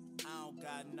 I don't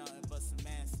got nothing but some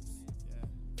answers.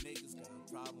 Niggas got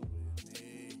a problem with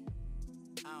me.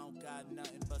 I don't got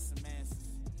nothing but some answers.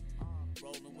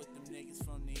 Rolling with them niggas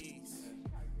from the east.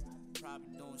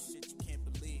 Probably doing shit you can't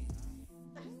believe.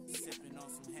 Sipping on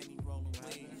some Henny, rolling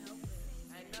weed. I know.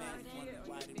 Niggas wonder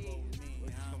why they roll with me.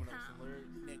 What's coming up some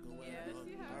lyrics? Nigga, where Yeah, the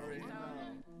see hook how go? Already it's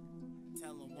know.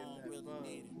 Tell them we don't really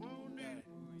need it.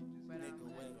 But Nigga,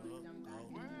 where the hook go?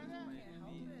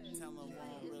 Tell them we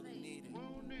don't really need it.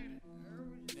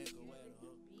 Nigga, where the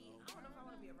hook go? I don't know if I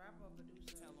want to be a rapper or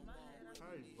producer. Tell 'em In my all head, I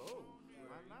Probably could be- both.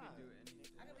 Why not? Do anything.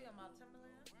 I could be on Mount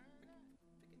Timberland.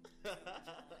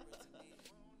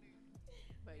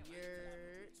 But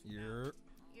You're you're.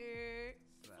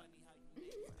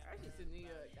 I was just in New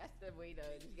York. That's the way to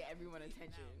just get everyone's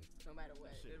attention, no matter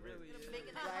what. Shit It really is.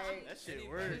 Like, That shit Anybody-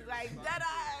 works. it's like dead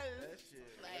eyes. That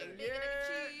shit. Like works. you're.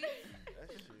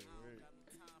 That shit works.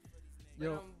 But,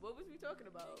 Yo. what was we talking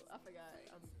about? I forgot.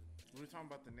 We were talking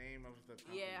about the name of the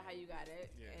company. Yeah, how you got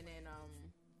it. Yeah. And then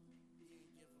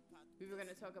we were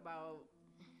gonna talk about.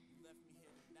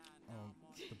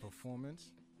 The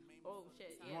performance. Oh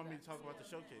shit! You Yeah. want me to talk about the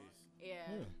showcase? Yeah.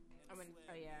 Yeah. I mean,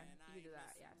 oh yeah, you can do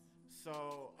that. Yes.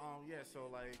 So so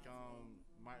like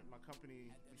my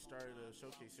company, we started a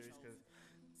showcase series because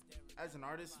as an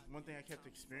artist, one thing I kept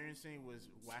experiencing was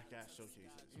whack ass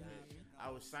showcases. Right? I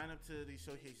would sign up to these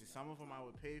showcases. Some of them I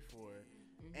would pay for,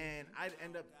 and I'd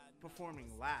end up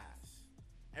performing last.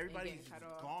 Everybody's getting cut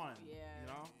off. gone. Yeah. You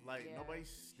know, like Yeah.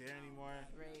 nobody's there anymore.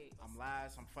 Right. I'm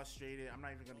last. I'm frustrated. I'm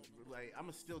not even gonna like. I'm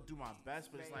gonna still do my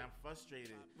best, but it's Right. like I'm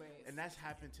frustrated. Right. And that's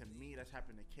happened to me. That's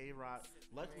happened to K Rock.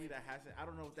 Luckily, Right. that hasn't. I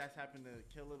don't know if that's happened to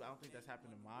Killer. I don't think that's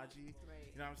happened to Maji. Right.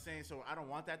 You know what I'm saying? So I don't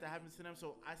want that to happen to them.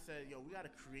 So I said, yo, we got to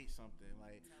create something.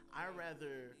 Like I'd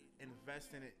rather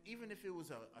invest in it, even if it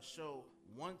was a show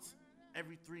once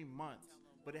every 3 months.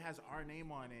 But it has our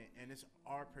name on it, and it's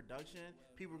our production.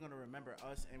 People are gonna remember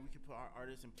us, and we can put our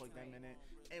artists and plug them in it,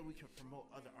 and we can promote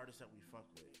other artists that we fuck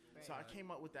with. So I came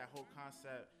up with that whole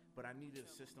concept, but I needed a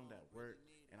system that worked,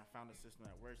 and I found a system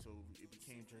that worked. So it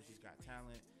became Jersey's Got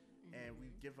Talent, and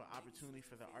we give an opportunity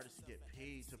for the artists to get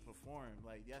paid to perform.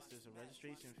 Like yes, there's a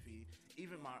registration fee.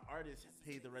 Even my artists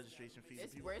pay the registration fee.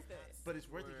 It's worth it. But it's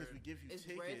worth it because we give you It's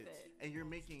worth tickets, it. and you're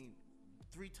making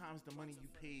 3 times the money you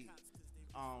paid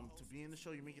to be in the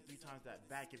show. You're making 3 times that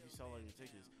back if you sell all your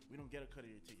tickets. We don't get a cut of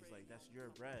your tickets. Like that's your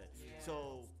bread. Yeah.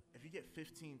 So if you get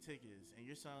 15 tickets and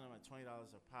you're selling them at $20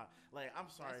 a pop, like I'm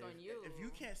sorry, That's on you. if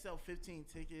you can't sell 15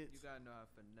 tickets, You gotta know how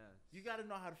to finesse. you got to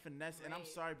know how to finesse, and I'm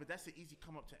Right. sorry, but that's an easy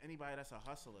come up to anybody that's a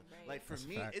hustler. Right. Like for That's a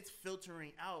me, fact. it's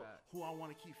filtering out Fact. who I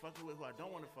want to keep fucking with, who I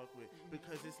don't want to fuck with,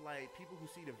 because it's like people who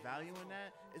see the value in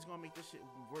that, it's gonna make this shit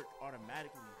work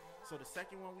automatically. So the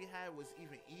second one we had was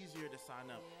even easier to sign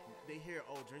up. They hear,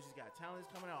 oh, Jersey's Got Talent is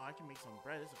coming out. I can make some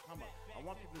bread. It's a come up. I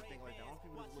want people to think like that. I want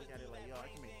people to look at it like, yo, I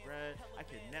can make bread. I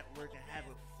can network and have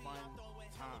a fun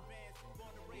time.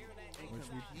 And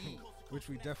compete. Which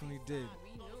we definitely did.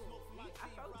 We knew. I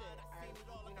felt it.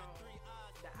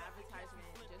 The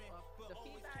advertisement just off the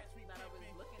feedback that I was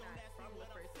looking at from the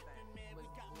first event was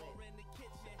lit.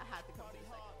 I had to come to the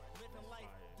second one.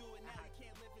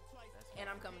 And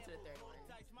I'm coming to the third one.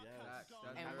 Yes.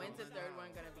 And when's the third one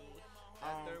gonna be?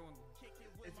 Um, Third one.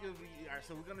 It's gonna be all right.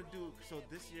 So we're gonna do. So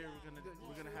this year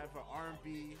we're gonna have an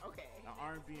R&B, Okay. an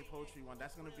R&B and poetry one.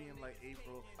 That's gonna be in like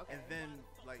April, Okay. and then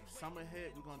like summer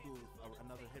hit, we're gonna do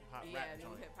another hip hop Yeah, rap new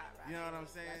joint. hip hop rap. You know what I'm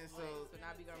saying? That's So lit.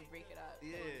 Now we're gonna break it up.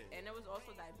 Yeah. And it was also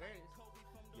diverse.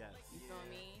 yes, You feel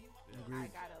me? I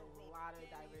Agreed. got a lot of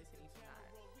diversity from that.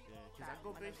 yeah. Because I go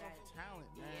That based one off event. talent,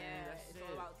 man. Yeah, That's it's it.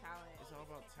 all about talent. It's all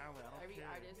about talent. I don't Every care.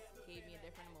 artist gave me a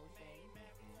different emotion.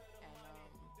 And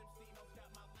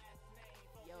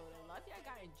yo, the love y'all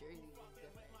got in Jersey was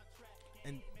different.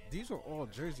 And these are all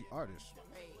Jersey artists.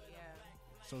 Right, yeah.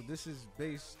 So this is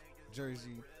based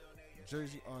Jersey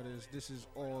artists. This is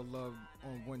all love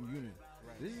on one unit.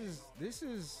 Right. This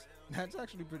is that's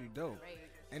actually pretty dope. Right.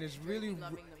 And it's Jersey really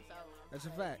loving themselves. that's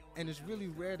a fact. And it's really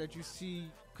rare that you see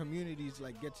communities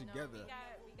like get No, together. we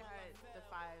got the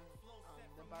 5,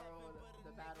 the borough,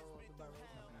 the battle of the boroughs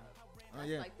coming up. Oh That's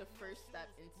yeah, like the first step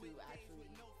into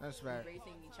actually that's fact.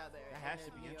 embracing each other. That has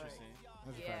to in be New York. interesting.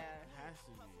 That's a fact. It has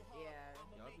to be. Yeah,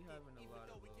 Y'all be having a lot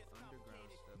of underground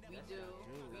stuff. we That's do,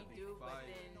 what do. we That'd be do, but fire.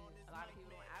 then a lot of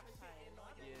people don't advertise.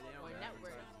 Yeah, they don't or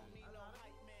network. advertise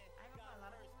it.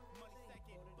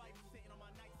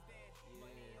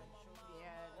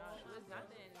 Yeah, no, it was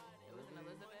nothing. It was in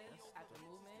Elizabeth at the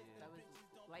movement. That was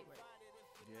light work.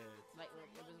 Yeah. Light work.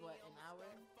 It was what, an hour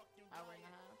and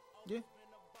a half? Yeah.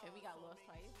 And we got lost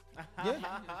twice. Yeah.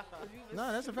 We was- No,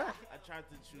 that's a fact. I tried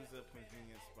to choose a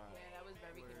convenient spot. Yeah, that was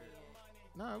very convenient.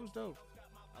 No, it was dope.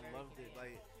 I loved it.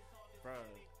 Like, bro,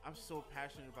 I'm so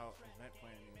passionate about event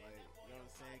planning. Like, you know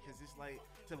what I'm saying? Because it's like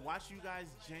to watch you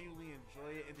guys genuinely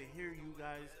enjoy it and to hear you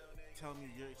guys tell me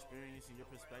your experience and your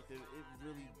perspective. It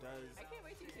really does. I can't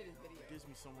wait till you see this video. It gives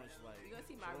me so much like. You're gonna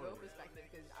see my joy. real perspective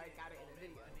because I got it in the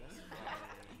video. That's fire.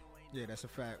 Yeah, that's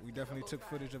a fact. We definitely took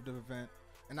footage of the event,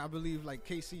 and I believe like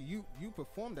KC, you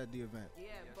performed at the event.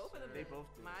 Yeah, Yes, both of them. sir. They did. both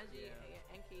did. Maji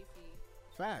Yeah. and Casey.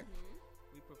 Fact.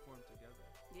 Hmm. We performed together.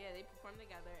 Yeah, they performed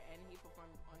together, and he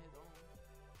performed on his own.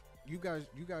 You guys.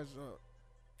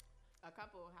 A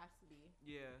couple has to be.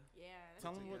 Yeah. Yeah. that's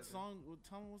Tell them what Together. song.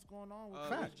 Tell them what's going on with.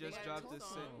 We Fact. just They got dropped two a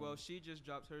single. songs. Well, she just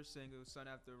dropped her single "Sun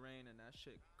After Rain" and that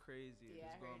shit crazy. Yeah,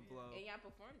 I it's gonna heard. blow. And y'all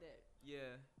performed it.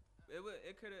 Yeah.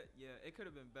 It could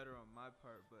have been better on my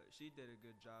part, but she did a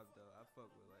good job though. I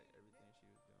fuck with like everything she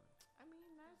was doing. I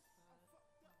mean,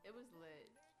 it was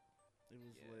lit. It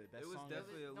was Yeah, lit. That it was song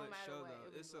definitely a no lit matter show what, though.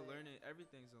 it was It's a lit. learning.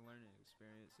 Everything's a learning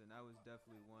experience, and that was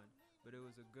definitely one. But it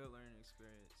was a good learning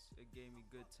experience. It gave me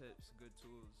good tips, good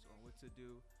tools on what to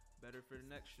do better for the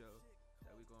next show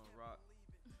that we gonna rock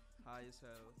high as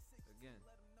hell again.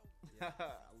 Yeah.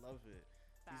 I love it.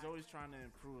 He's Facts. always trying to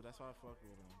improve. That's why I fuck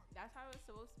with him. That's how it's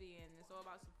supposed to be, and it's all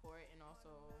about support and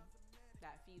also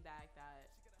that feedback that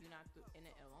you're not in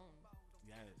it alone.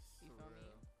 Yes. You For feel me?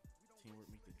 real. Teamwork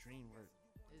make the dream work.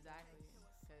 Exactly.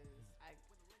 Because I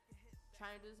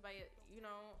trying to do this by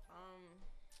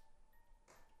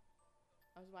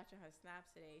I was watching her snaps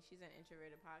today. She's an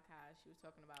introverted podcast. She was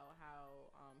talking about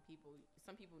how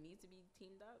some people need to be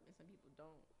teamed up and some people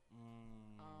don't.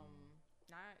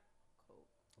 Not Coke.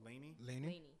 Laney?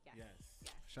 Laney? Yes.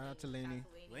 Yes. Shout out to Laney.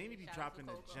 Laney be Shout out to dropping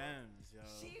the Coco. gems, yo.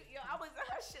 I was on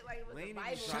her shit like with Laney the be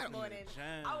Bible this dropping morning. the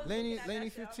gems. I was Laney- looking at Laney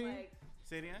that shit, I'm 15? like,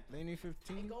 Say it again? Laney and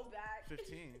 15. go back.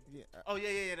 15. Yeah. Oh,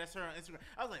 yeah. That's her on Instagram.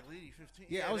 I was like, Lady 15.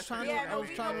 Yeah, I was that's trying her to. Yeah, I no, was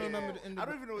we trying to know. remember the. I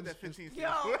don't even know what that 15 stands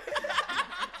Yo. for.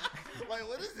 Like,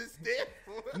 what does this stand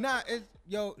for? Nah,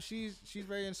 she's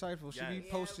very insightful. She Yeah. be Yeah, we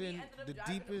posting ended up the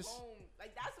driving deepest. home.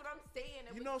 Like that's what I'm saying.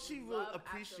 It You was know, she will love after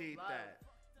appreciate love. that.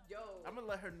 Yo, I'm going to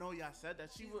let her know y'all said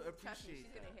that. She will trust me, appreciate she's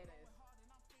gonna that. hit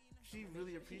us. She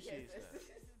really appreciates Yes. that.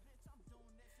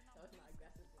 That was my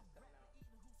aggressive coming out.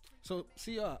 So,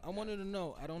 CR, I wanted to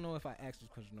know. I don't know if I asked this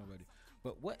question already,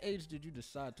 but what age did you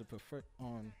decide to prefer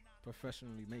on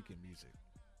professionally making music?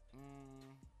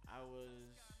 I was,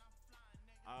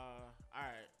 all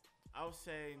right. I would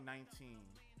say 19.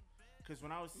 Because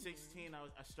when I was 16,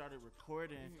 I started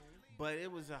recording, but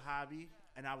it was a hobby,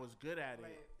 and I was good at it.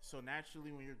 Right. So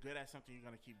naturally, when you're good at something, you're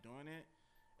going to keep doing it.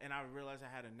 And I realized I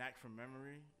had a knack for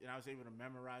memory, and I was able to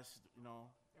memorize,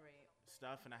 Right.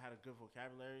 stuff, and I had a good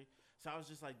vocabulary. So I was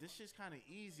just like, this shit's kind of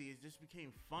easy. It just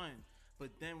became fun.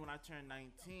 But then when I turned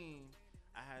 19,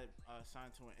 I had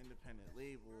signed to an independent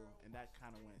label, and that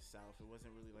kind of went south. It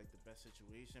wasn't really like the best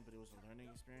situation, but it was a learning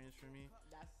experience for me.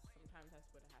 Sometimes that's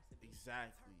what it has to be.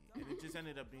 Exactly. And it just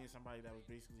ended up being somebody that was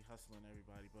basically hustling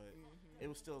everybody, but it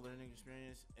was still a learning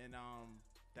experience. And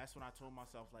that's when I told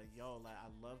myself, like, yo, like, I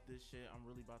love this shit. I'm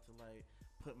really about to, like,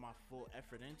 put my full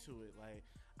effort into it. Like,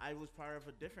 I was part of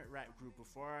a different rap group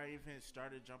before I even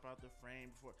started Jump Out the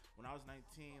Frame. When I was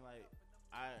 19,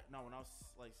 when I was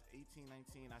like 18,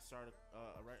 19, I started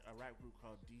a rap group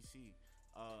called DC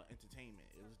Entertainment.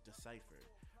 It was Decipher.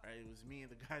 Right, it was me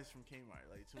and the guys from Kmart,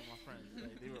 like two of my friends.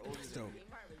 Like, they were older than me.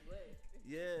 Kmart was lit.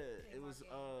 Yeah, it was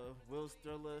Will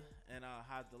Thriller and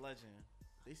Hot the Legend.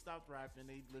 They stopped rapping.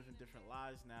 They live in different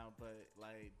lives now, but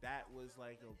like that was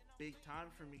like a big time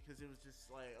for me because it was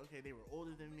just like, okay, they were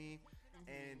older than me,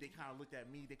 and they kind of looked at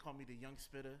me. They called me the young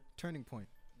spitter. Turning point.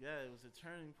 Yeah, it was a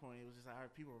turning point. It was just like,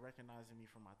 people were recognizing me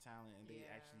for my talent, and they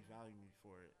Yeah. actually valued me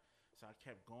for it. So I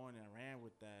kept going and I ran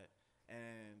with that,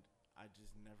 and I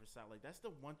just never stopped. Like, that's the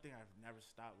one thing I've never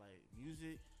stopped. Like,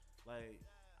 music, like,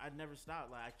 I never stopped.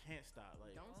 Like, I can't stop.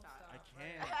 Like, Don't stop. I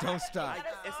can't. Don't stop.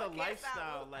 It's a Can't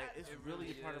lifestyle. stop. Like, it's It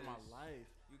really a really part of my is. life.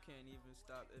 You can't even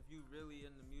stop if you really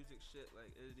in the music shit.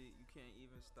 Like you can't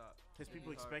even stop. Because It's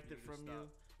people hard expect for it you to from you.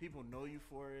 stop. People know you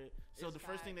for it. So It's the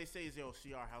first thing they facts. say is, yo,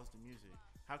 CR, how's the music?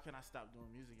 How can I stop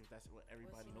doing music if that's what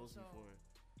everybody knows What's me your for? song?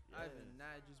 I even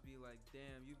not just be like,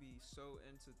 damn, you be so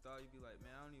into thought. You be like,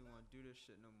 man, I don't even want to do this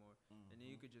shit no more. And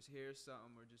then you could just hear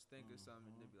something or just think of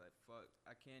something, and then be like, fuck,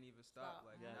 I can't even stop.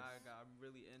 Stop. Like Yes. now I'm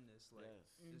really in this. Like Yes.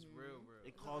 it's real.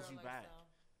 It It's a calls real you back.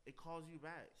 lifestyle. It calls you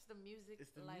back. It's the music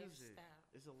It's the music. lifestyle.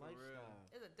 It's a For real. lifestyle.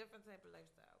 It's a different type of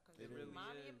lifestyle. Because It if you really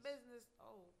mind your is. business,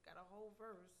 got a whole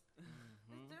verse. It's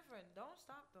Mhm. different. Don't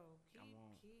stop though. I Keep,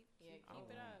 won't. keep, Yeah, keep I keep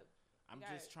it won't. up. I'm You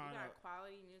just trying you to. got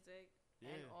quality music,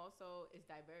 and Yeah. also it's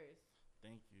diverse.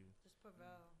 Thank you. Just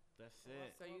prevail. That's Well,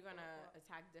 it. So you're gonna What?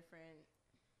 attack different.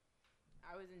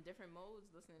 I was in different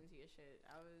modes listening to your shit.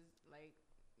 I was like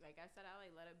I said, I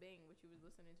like Let It Bang, what you was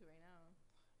listening to right now.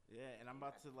 Yeah, and I'm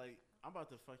about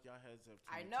to fuck y'all heads up.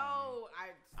 I 2020. know.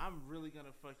 I'm really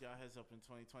gonna fuck y'all heads up in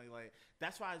 2020. Like,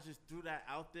 that's why I just threw that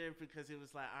out there, because it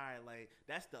was like, all right, like,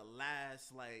 that's the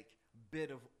last like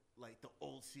bit of like the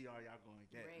old CR y'all gonna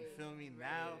get. You Right, feel me? right.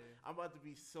 Now I'm about to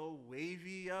be so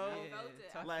wavy, yo. I felt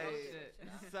it. talk I Like, felt that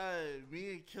it. shit. son,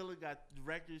 me and Killer got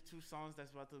records, 2 songs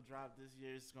that's about to drop this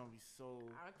year. It's gonna be so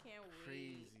I can't wait.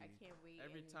 crazy. I can't wait.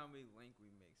 Every and time we link, we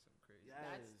make some crazy. Yes.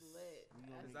 That's lit. We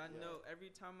gonna Cause make I that. know every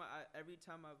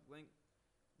time I've linked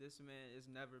this man, it's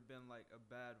never been like a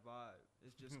bad vibe.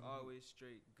 It's just always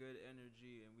straight good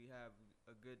energy, and we have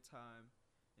a good time,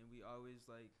 and we always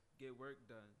like get work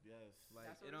done. Yes. Like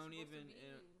That's what it don't it's supposed even to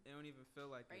be. it don't even feel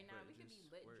like right it. now but we it could be just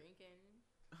lit work. drinking,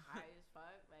 high as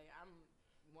fuck. Like I'm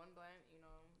one blunt,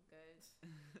 good.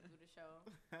 events, do the show.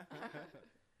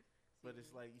 But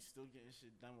it's like you still getting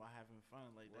shit done while having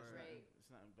fun. Like that's Word. nothing, Right. it's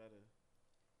nothing better.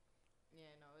 Yeah,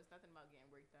 no, it's nothing about getting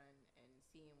work done and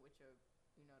seeing what your,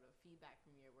 the feedback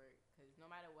from your work. Because no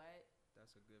matter what,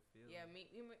 That's a good feeling. yeah,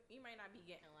 you might not be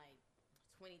getting like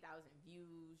 20,000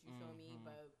 views. You feel me? Mhm.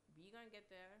 But we gonna get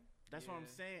there. That's what I'm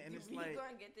Yeah. saying. And you it's we like,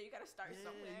 gonna get there. You gotta start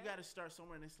somewhere. you got to start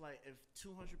somewhere. And it's like, if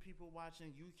 200 people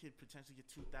watching, you could potentially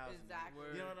get 2,000. Exactly.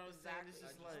 Word. You know what I'm saying? It's Exactly.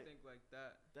 I just just like, think like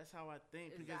that. that's how I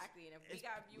think. Because Exactly. And if we it's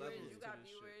got viewers, levels you to got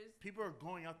this shit. viewers. people are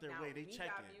going out their Now, way. They we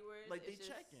checking. got viewers. Like, they it's just-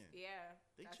 checking. Yeah,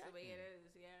 They that's the way it checking.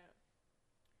 is. Yeah.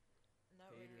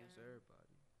 Haters,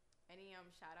 everybody. Any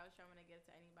shout outs y'all want to give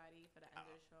to anybody for the end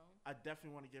of the show? I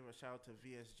definitely want to give a shout out to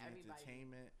VSG Everybody.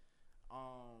 Entertainment.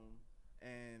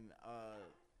 And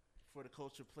for the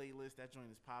culture playlist, that joint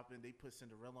is popping. They put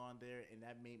Cinderella on there, and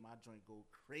that made my joint go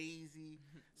crazy.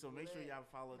 So make sure Lit. y'all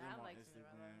follow Nah, them I on like Instagram,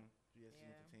 Cinderella. VSG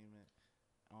Yeah. Entertainment.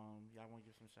 Y'all want to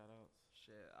give some shout outs?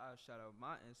 Shit, I'll shout out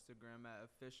my Instagram at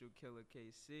official killer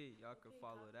KC. Y'all can Okay,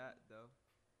 follow copy. that though.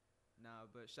 Nah,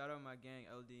 but shout out my gang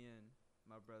LDN,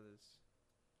 my brothers,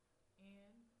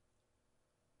 And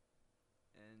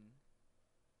and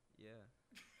yeah.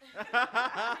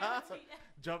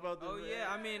 Jump out the Oh ring. yeah,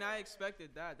 I mean I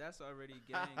expected that. That's already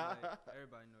gang. Like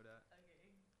everybody know that.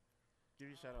 okay. Give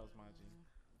your shout outs, Maji.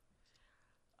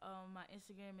 My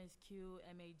Instagram is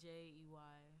QMAJEY.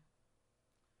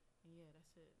 Yeah,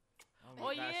 that's it. my Oh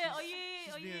God, yeah, she's- oh yeah,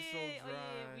 she's oh being yeah, so oh yeah.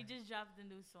 dry. We just dropped a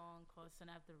new song called "Sun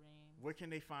After Rain." Where can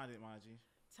they find it, Maji?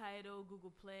 Tidal,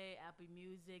 Google Play, Apple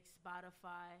Music,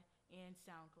 Spotify, and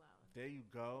SoundCloud. There you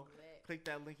go. Lit. Click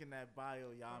that link in that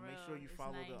bio, y'all. For Make sure real, you it's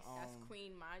follow the nice. That's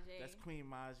Queen Maje. That's Queen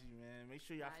Maji, man. Make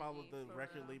sure y'all follow Maji, the for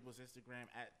record real. label's Instagram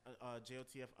at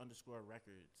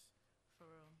JOTF_records. For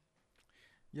real.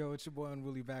 Yo, it's your boy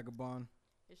Unruly Vagabond.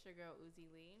 It's your girl Uzi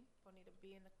Lee. Bonita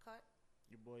B in the cut.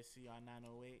 Your boy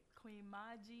CR908. Queen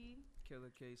Maji.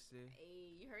 Killer KC.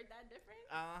 Hey, you heard that difference?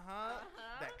 Uh-huh.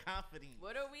 Uh-huh. That confidence.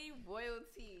 What are we?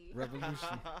 Royalty.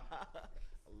 Revolution.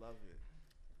 I love it.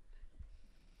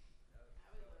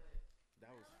 That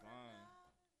was fun.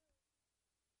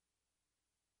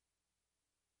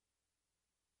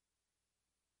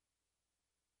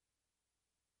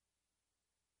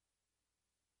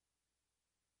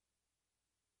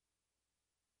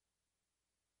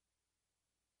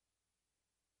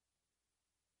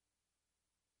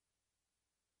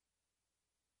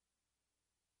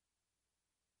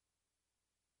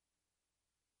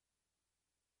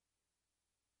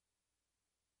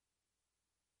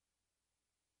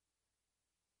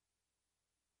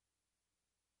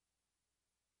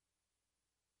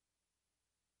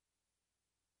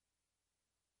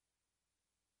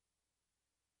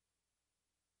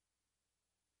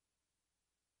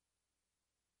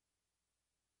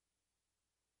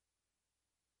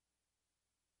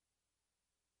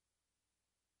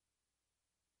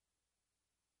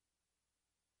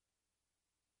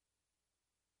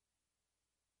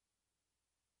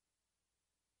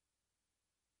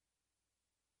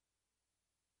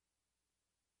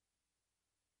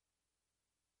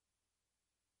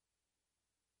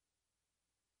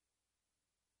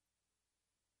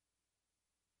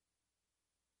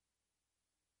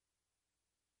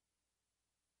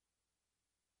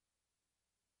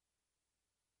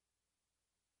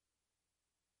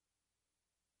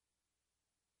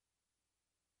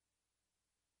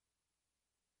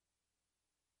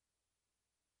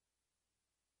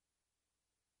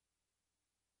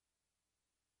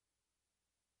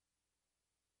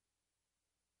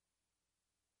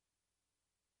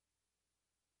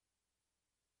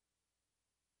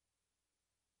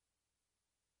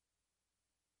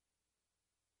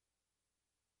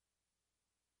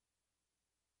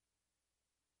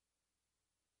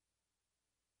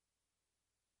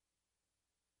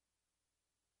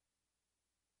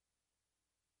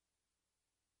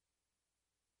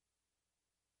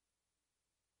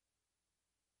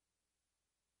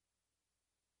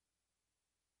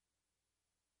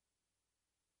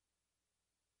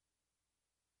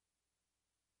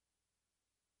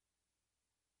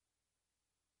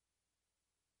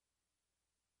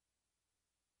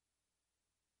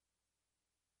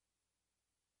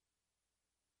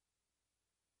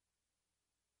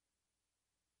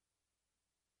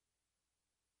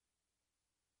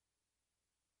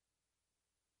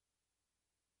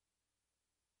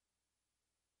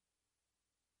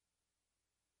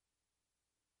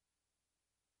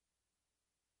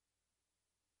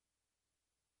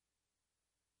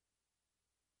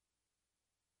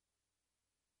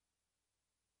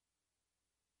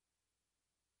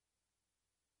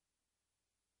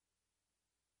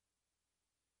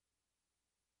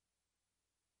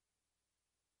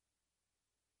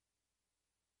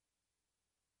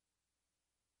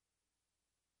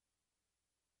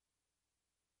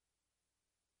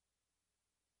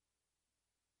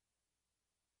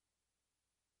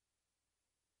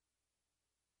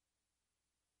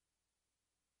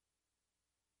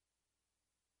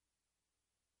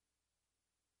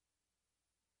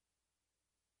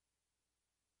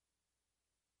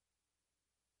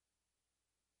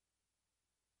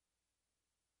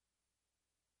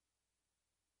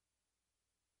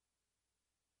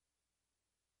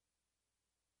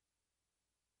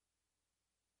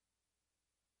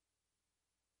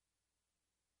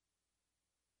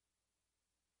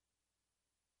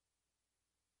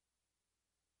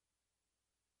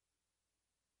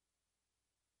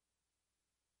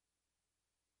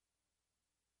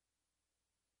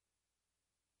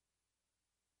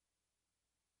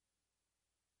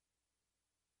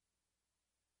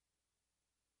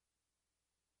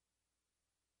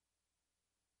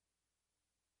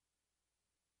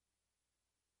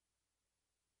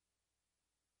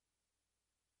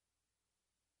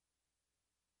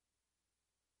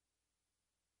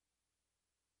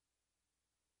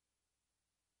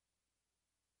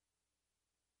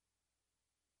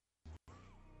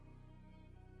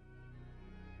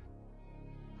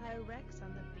 Rex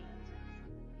on the beat.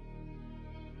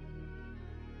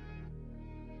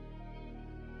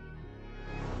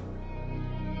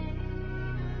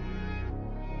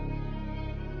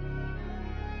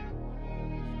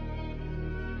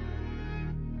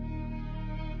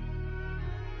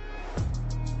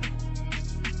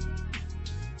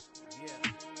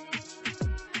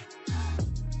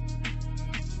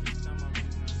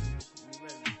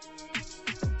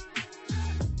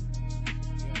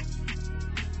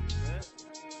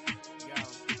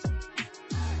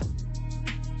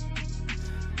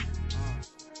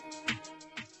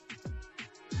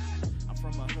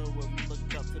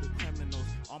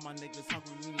 All my niggas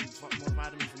hungry, we need more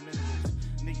vitamins and minerals.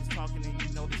 Niggas talking and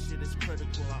you know this shit is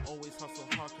critical. I always hustle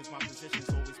hard cause my position's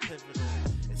always pivotal.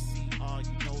 And CR,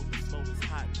 you know the flow is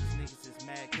hot. These niggas is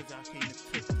mad cause I came to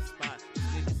took the spot. These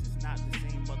niggas is not the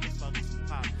same motherfuckers who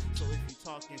pop. So if you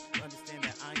talking, understand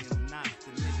that I am not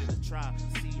the nigga to try.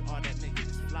 CR, that nigga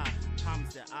is fly.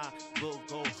 Promise that I will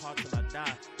go hard till I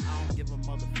die. I don't give a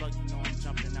motherfucker, you know I'm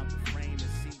jumping out the frame and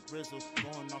see Rizzle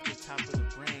going off the top of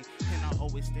the brain. And I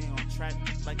always stay on track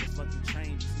like a fucking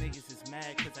train. These niggas is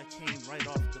mad cause I came right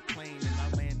off the plane and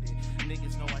I landed.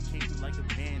 Niggas know I came through like a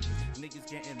bandit. Niggas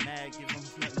getting mad, give them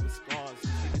nothing with scars.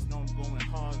 Niggas know I'm going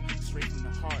hard, straight from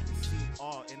the heart. And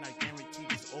CR, and I guarantee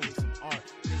there's always some art.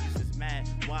 Niggas is mad,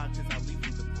 why? Cause I leave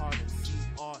them departed.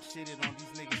 CR, shitted on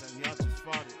these niggas and y'all just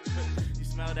farted. You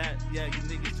smell that? Yeah, you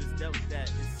niggas just dealt with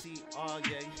that. And CR,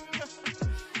 yeah.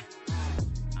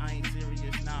 I ain't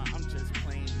serious, nah, I'm just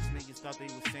playing. These niggas thought they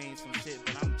was saying some shit,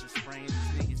 but I'm just spraying.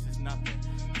 These niggas is nothing.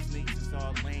 These niggas is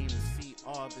all lame. And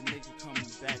CR, the nigga coming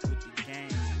back with the game.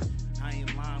 I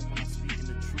ain't lying when I'm speaking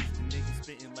the truth. The nigga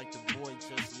spitting like the boy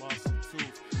just lost a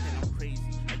tooth. And I'm crazy,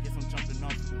 I guess I'm jumping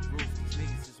off the roof. These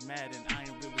niggas is mad and I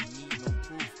ain't really need no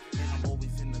proof. And I'm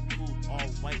always in the coupe, all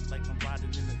white like I'm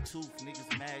riding in a tooth.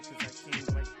 Niggas mad cause I came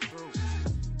right through.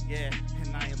 Yeah,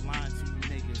 and I ain't lying to you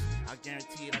niggas. I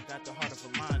guarantee it, I got the heart of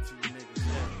a lion to you niggas.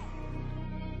 Yeah.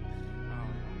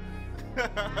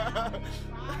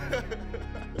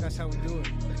 That's how we do it.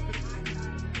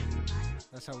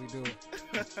 That's how we do it.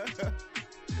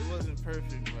 It wasn't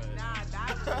perfect, but Nah,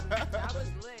 that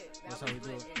was lit. That That's was how we do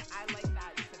lit. it. And I like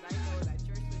that because I know that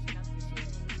you're switching up this year.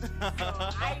 So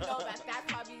I know that that's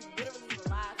probably literally the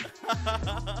last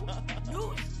new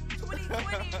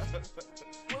 2020.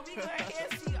 When we gonna hear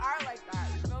CR like that,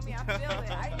 you feel me? I feel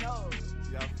it. I know.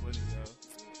 y'all funny, yo.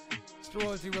 It's the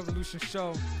Royalty Revolution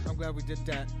show. I'm glad we did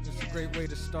that. It's a great way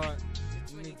to start.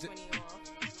 The 2020 off.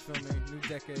 Feel me? New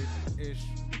decade-ish.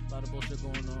 A lot of bullshit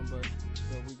going on, but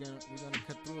we're gonna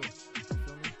cut through it. You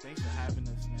feel me? Thanks for having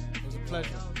us, man. It was a pleasure.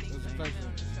 Yo, It was a thanks for pleasure. coming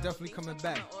on the show. Definitely Thanks coming for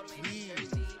back. all the